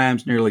 40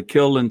 times, nearly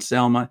killed in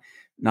Selma,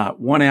 not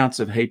 1 ounce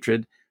of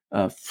hatred,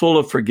 full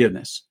of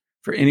forgiveness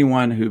for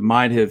anyone who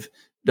might have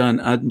done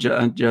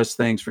unjust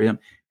things for him.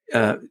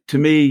 To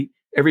me,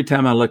 every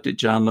time I looked at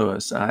John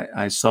Lewis,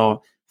 I saw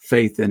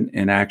faith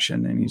in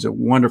action, and he's a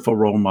wonderful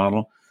role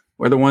model,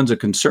 whether one's a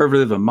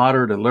conservative, a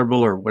moderate, a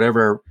liberal, or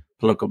whatever our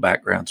political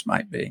backgrounds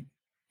might be.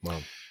 Wow.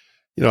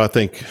 I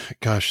think,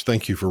 gosh,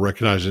 thank you for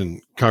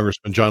recognizing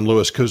Congressman John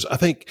Lewis, because I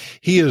think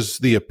he is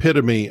the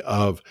epitome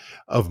of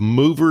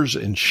movers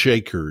and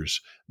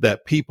shakers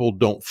that people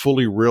don't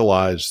fully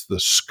realize the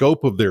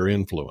scope of their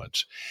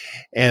influence.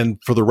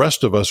 And for the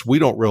rest of us, we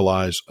don't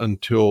realize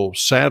until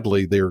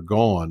sadly they're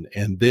gone.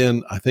 And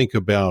then I think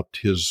about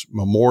his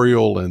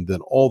memorial and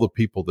then all the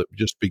people that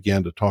just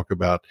began to talk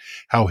about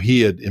how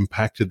he had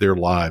impacted their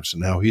lives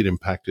and how he had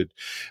impacted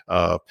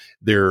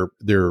their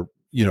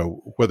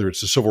whether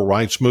it's the civil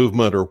rights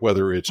movement or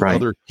whether it's Right.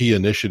 other key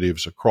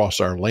initiatives across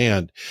our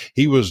land,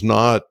 he was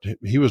not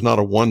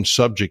a one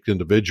subject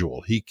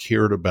individual. He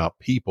cared about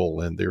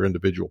people and their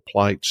individual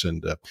plights.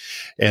 And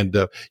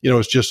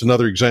it's just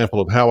another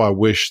example of how I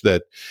wish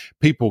that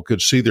people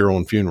could see their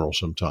own funeral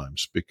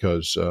sometimes,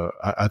 because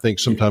I think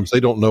sometimes they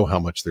don't know how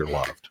much they're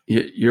loved.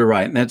 You're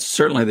right. And that's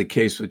certainly the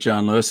case with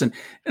John Lewis. And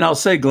I'll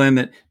say, Glenn,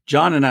 that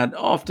John and I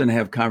often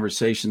have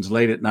conversations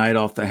late at night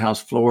off the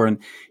house floor. And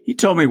he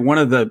told me one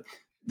of the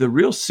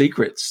real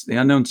secrets, the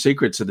unknown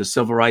secrets of the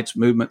civil rights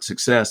movement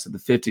success of the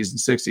 50s and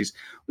 60s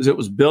was it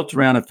was built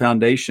around a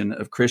foundation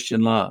of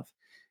Christian love.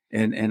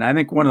 And I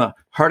think one of the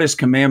hardest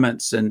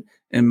commandments in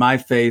my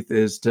faith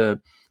is to,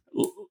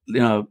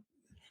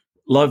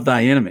 love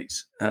thy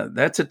enemies.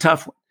 That's a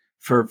tough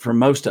one for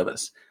most of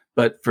us.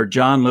 But for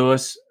John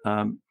Lewis,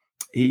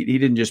 he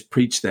didn't just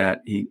preach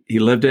that. He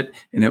lived it,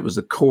 and it was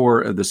the core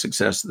of the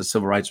success of the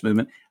civil rights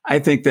movement. I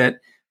think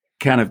that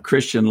kind of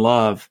Christian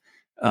love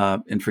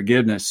and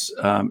forgiveness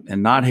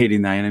and not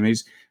hating thy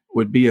enemies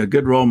would be a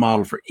good role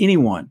model for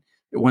anyone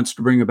that wants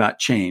to bring about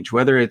change,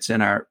 whether it's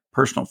in our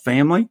personal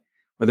family,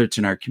 whether it's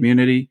in our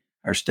community,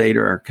 our state,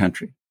 or our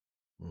country.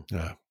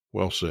 Yeah,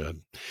 well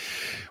said.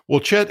 Well,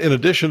 Chet, in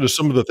addition to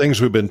some of the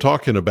things we've been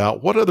talking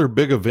about, what other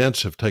big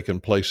events have taken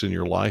place in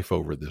your life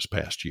over this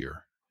past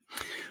year?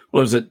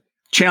 Well, it was a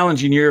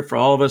challenging year for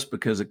all of us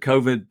because of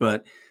COVID,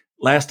 but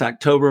last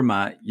October,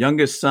 my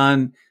youngest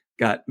son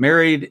got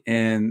married,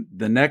 and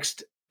the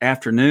next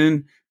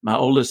afternoon, my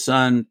oldest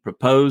son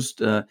proposed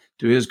to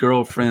his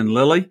girlfriend,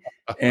 Lily.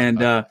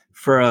 And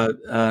for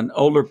an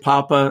older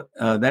papa,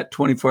 that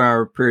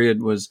 24-hour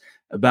period was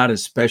about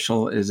as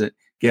special as it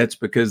gets,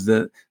 because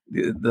the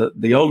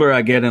older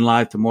I get in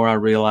life, the more I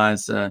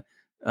realize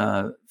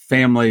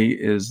family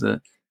is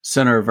the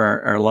center of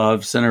our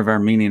love, center of our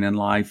meaning in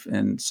life.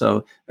 And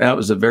so that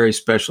was a very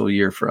special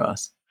year for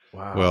us.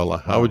 Wow.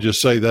 Well, I would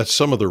just say that's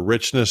some of the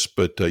richness,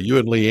 but you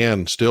and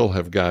Leanne still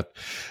have got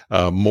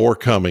more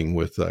coming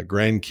with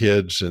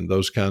grandkids, and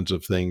those kinds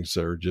of things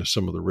are just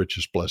some of the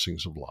richest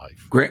blessings of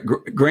life.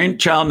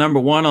 Grandchild number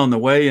one on the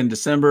way in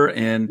December,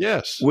 and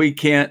yes, we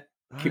can't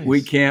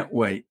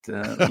wait.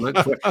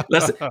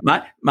 Listen,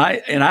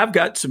 and I've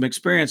got some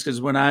experience, because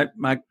when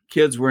my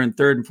kids were in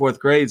third and fourth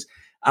grades,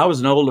 I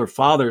was an older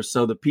father,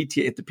 so at the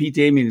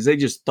PTA meetings, they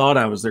just thought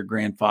I was their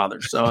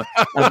grandfather. So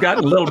I've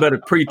gotten a little bit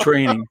of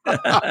pre-training.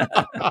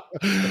 Oh,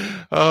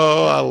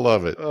 I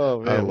love it.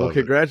 Oh, man. Well,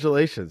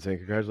 congratulations. And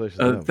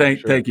congratulations.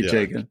 Thank you,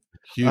 Jacob.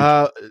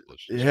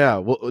 Yeah.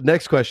 Well,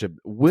 next question.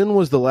 When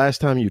was the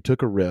last time you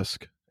took a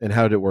risk, and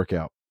how did it work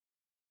out?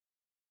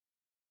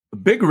 A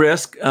big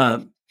risk.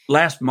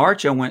 Last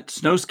March, I went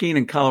snow skiing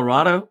in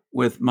Colorado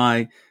with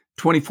my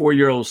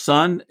 24-year-old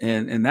son,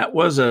 and that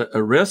was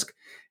a risk.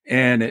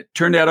 And it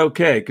turned out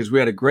okay, because we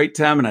had a great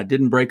time and I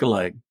didn't break a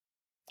leg.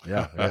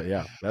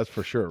 Yeah, that's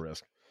for sure a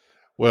risk.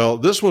 Well,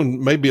 this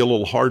one may be a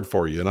little hard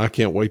for you, and I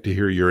can't wait to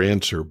hear your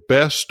answer.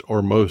 Best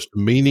or most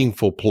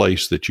meaningful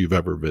place that you've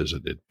ever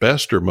visited?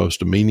 Best or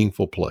most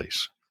meaningful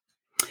place?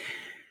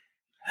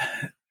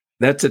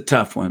 That's a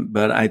tough one,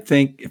 but I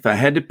think if I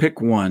had to pick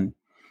one,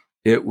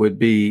 it would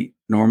be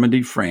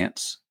Normandy,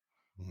 France.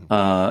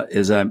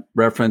 As I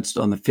referenced,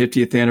 on the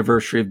 50th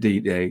anniversary of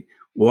D-Day,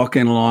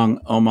 walking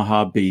along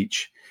Omaha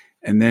Beach,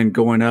 and then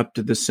going up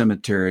to the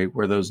cemetery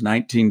where those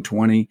 19,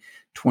 20,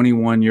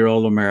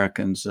 21-year-old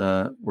Americans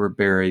were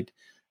buried,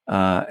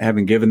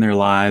 having given their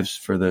lives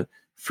for the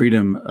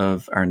freedom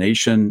of our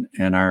nation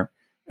and our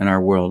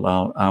world.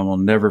 I will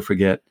never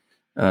forget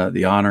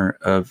the honor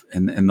of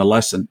and the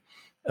lesson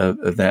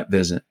of that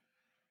visit.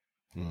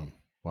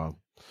 Wow.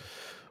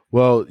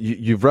 Well,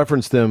 you've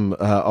referenced them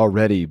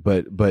already,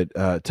 but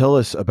tell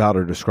us about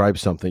or describe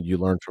something you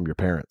learned from your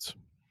parents.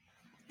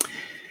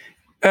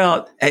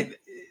 Well,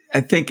 I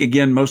think,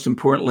 again, most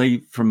importantly,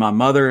 from my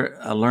mother,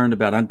 I learned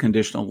about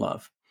unconditional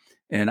love.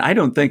 And I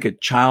don't think a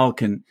child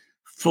can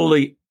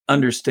fully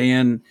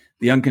understand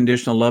the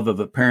unconditional love of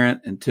a parent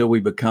until we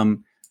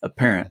become a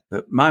parent.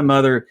 But my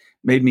mother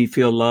made me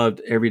feel loved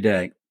every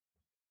day.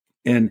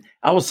 And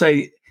I will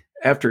say,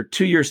 after a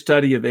 2-year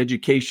study of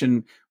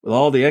education with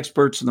all the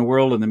experts in the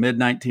world in the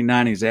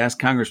mid-1990s, I asked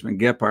Congressman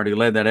Gephardt, who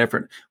led that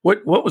effort,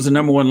 what was the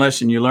number one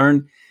lesson you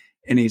learned?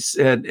 And he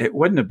said it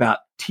wasn't about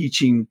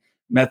teaching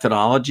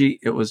methodology.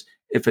 It was,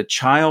 if a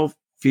child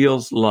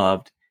feels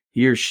loved,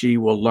 he or she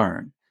will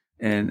learn.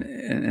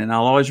 And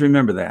I'll always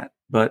remember that.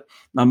 But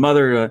my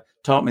mother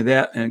taught me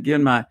that. And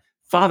again, my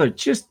father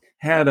just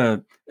had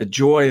a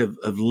joy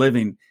of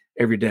living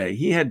every day.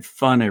 He had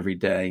fun every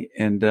day.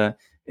 And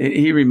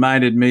he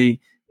reminded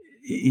me,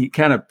 he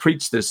kind of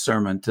preached this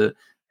sermon to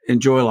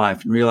enjoy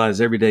life and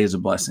realize every day is a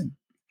blessing.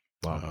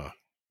 Wow.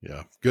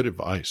 Yeah, good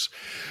advice.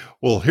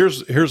 Well,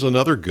 here's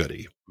another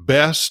goodie.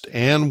 Best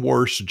and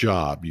worst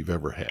job you've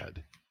ever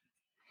had?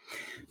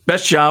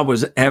 Best job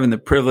was having the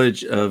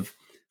privilege of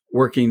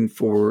working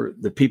for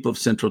the people of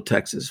Central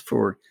Texas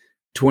for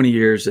 20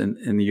 years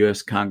in the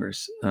U.S.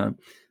 Congress,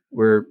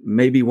 where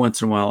maybe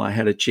once in a while I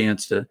had a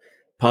chance to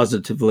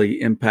positively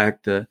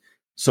impact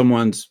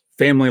someone's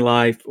family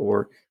life,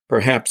 or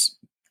perhaps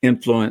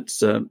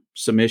influence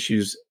some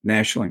issues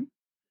nationally.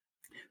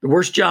 The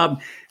worst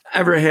job I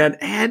ever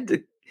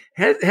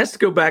has to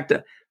go back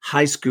to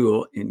high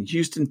school in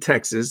Houston,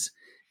 Texas,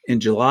 in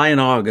July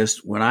and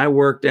August when I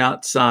worked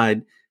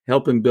outside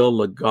helping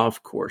build a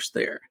golf course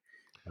there.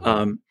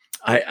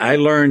 I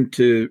learned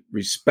to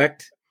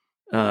respect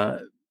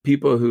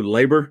people who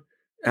labor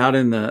out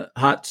in the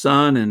hot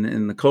sun and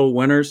in the cold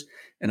winters.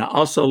 And I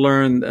also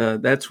learned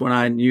that's when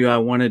I knew I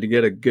wanted to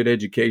get a good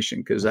education,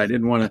 because I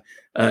didn't want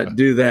to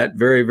do that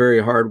very,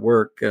 very hard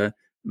work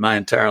my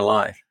entire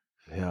life.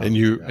 Yeah. And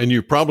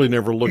you probably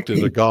never looked at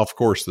a golf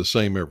course the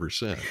same ever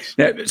since.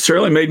 That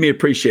certainly made me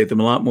appreciate them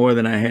a lot more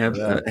than I have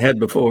had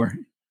before.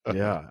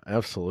 Yeah,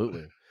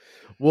 absolutely.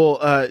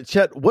 Well,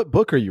 Chet, what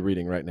book are you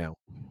reading right now?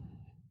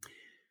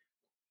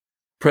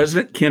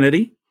 President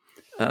Kennedy,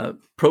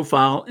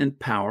 Profile in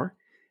Power.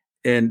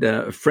 And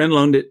a friend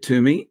loaned it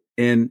to me.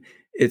 And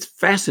it's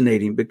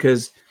fascinating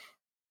because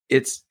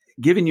it's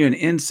giving you an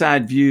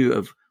inside view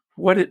of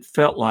what it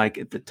felt like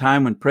at the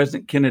time when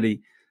President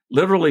Kennedy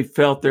literally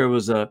felt there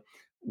was a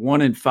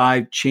 1 in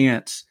 5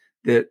 chance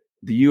that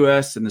the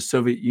U.S. and the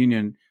Soviet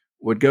Union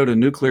would go to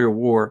nuclear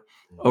war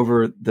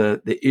over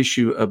the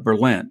issue of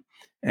Berlin.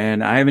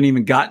 And I haven't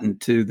even gotten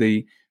to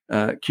the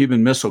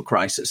Cuban Missile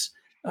Crisis,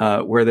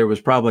 where there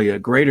was probably a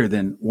greater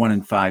than 1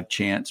 in 5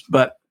 chance.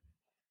 But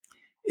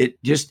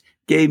it just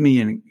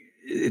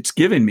it's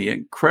given me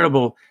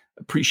incredible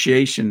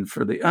appreciation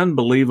for the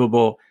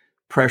unbelievable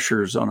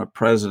pressures on a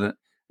president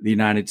of the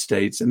United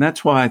States. And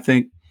that's why I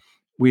think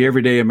we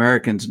everyday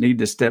Americans need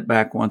to step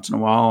back once in a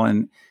while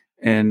and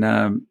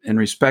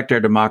respect our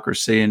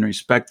democracy and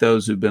respect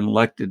those who've been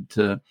elected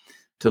to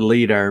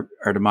lead our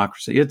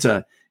democracy. It's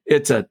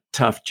a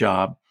tough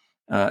job.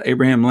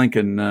 Abraham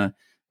Lincoln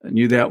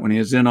knew that when he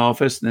was in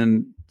office, and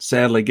then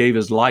sadly gave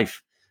his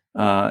life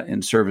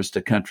in service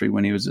to country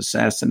when he was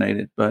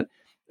assassinated. But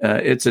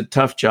it's a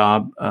tough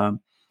job,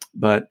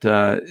 but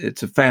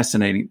it's a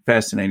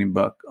fascinating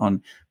book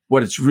on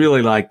what it's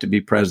really like to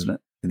be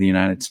president of the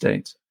United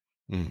States.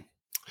 Mm.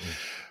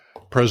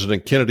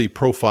 President Kennedy,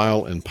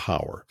 Profile in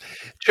Power.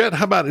 Chet,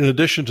 how about, in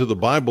addition to the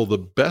Bible, the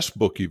best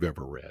book you've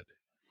ever read?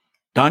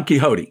 Don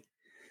Quixote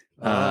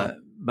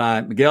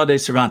by Miguel de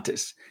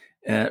Cervantes.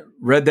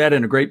 Read that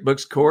in a great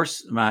books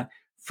course my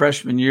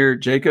freshman year,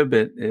 Jacob,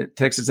 at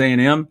Texas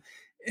A&M.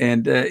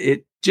 And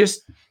it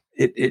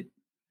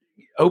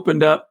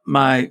opened up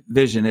my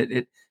vision.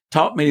 It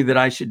taught me that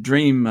I should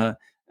dream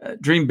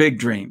big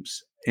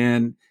dreams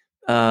and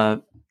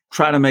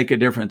try to make a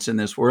difference in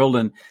this world.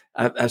 And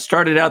I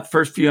started out the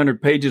first few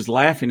hundred pages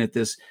laughing at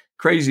this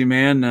crazy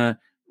man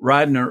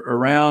riding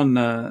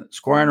around,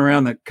 squiring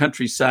around the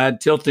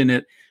countryside, tilting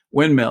at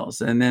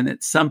windmills. And then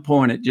at some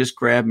point, it just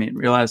grabbed me and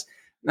realized,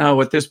 no,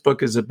 what this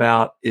book is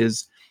about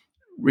is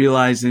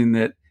realizing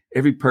that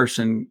every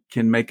person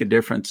can make a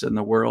difference in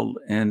the world.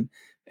 And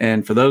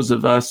for those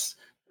of us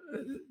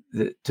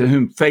to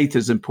whom faith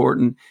is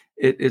important,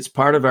 it's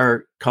part of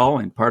our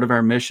calling, part of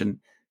our mission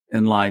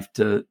in life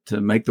to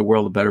make the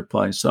world a better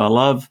place. So I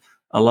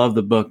love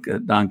the book,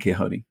 Don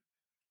Quixote.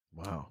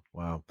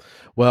 Wow.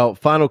 Well,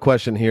 final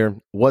question here.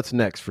 What's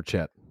next for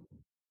Chet?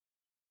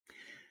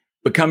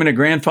 Becoming a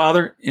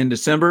grandfather in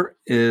December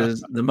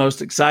is the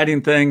most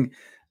exciting thing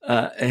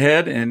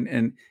ahead,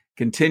 and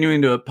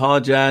continuing to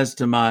apologize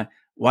to my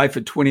wife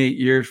of 28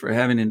 years for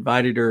having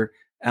invited her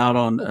out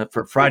on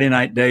for Friday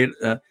night date,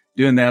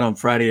 doing that on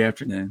Friday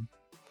afternoon.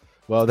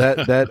 Well,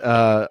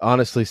 that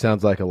honestly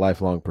sounds like a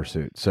lifelong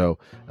pursuit. So,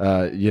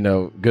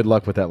 good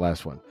luck with that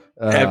last one.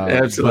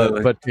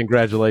 Absolutely. But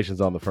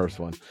congratulations on the first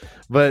one.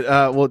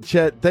 But, well,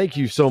 Chet, thank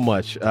you so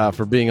much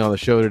for being on the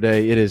show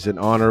today. It is an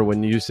honor.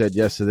 When you said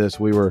yes to this,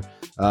 we were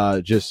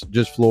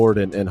just floored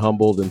and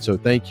humbled. And so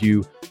thank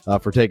you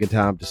for taking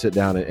time to sit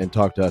down and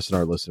talk to us and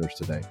our listeners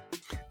today.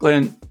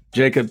 Glenn,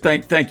 Jacob,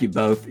 thank you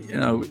both.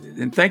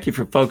 And thank you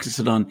for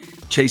focusing on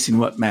chasing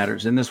what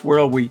matters. In this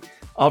world, we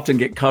often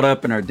get caught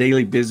up in our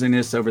daily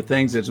busyness over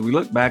things as we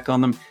look back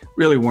on them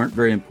really weren't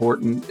very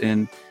important.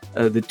 And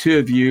the two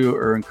of you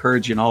are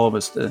encouraging all of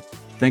us to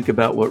think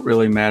about what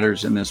really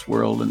matters in this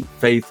world, and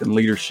faith and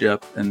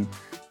leadership and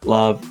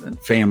love and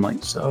family.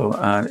 So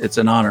it's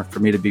an honor for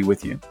me to be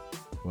with you.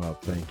 Well,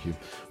 thank you.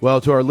 Well,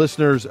 to our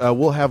listeners,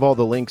 we'll have all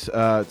the links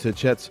to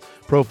Chet's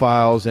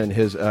profiles and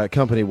his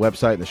company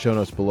website in the show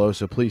notes below.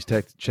 So please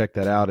check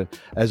that out. And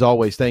as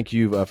always, thank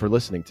you for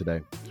listening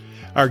today.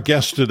 Our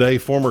guest today,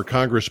 former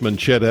Congressman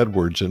Chet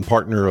Edwards and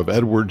partner of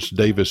Edwards,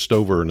 Davis,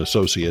 Stover and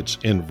Associates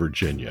in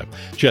Virginia.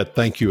 Chet,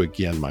 thank you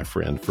again, my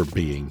friend, for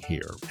being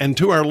here. And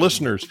to our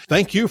listeners,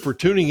 thank you for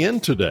tuning in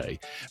today.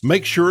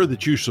 Make sure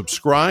that you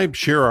subscribe,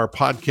 share our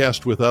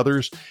podcast with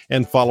others,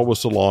 and follow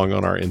us along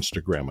on our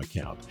Instagram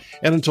account.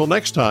 And until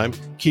next time,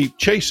 keep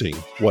chasing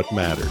what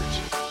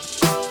matters.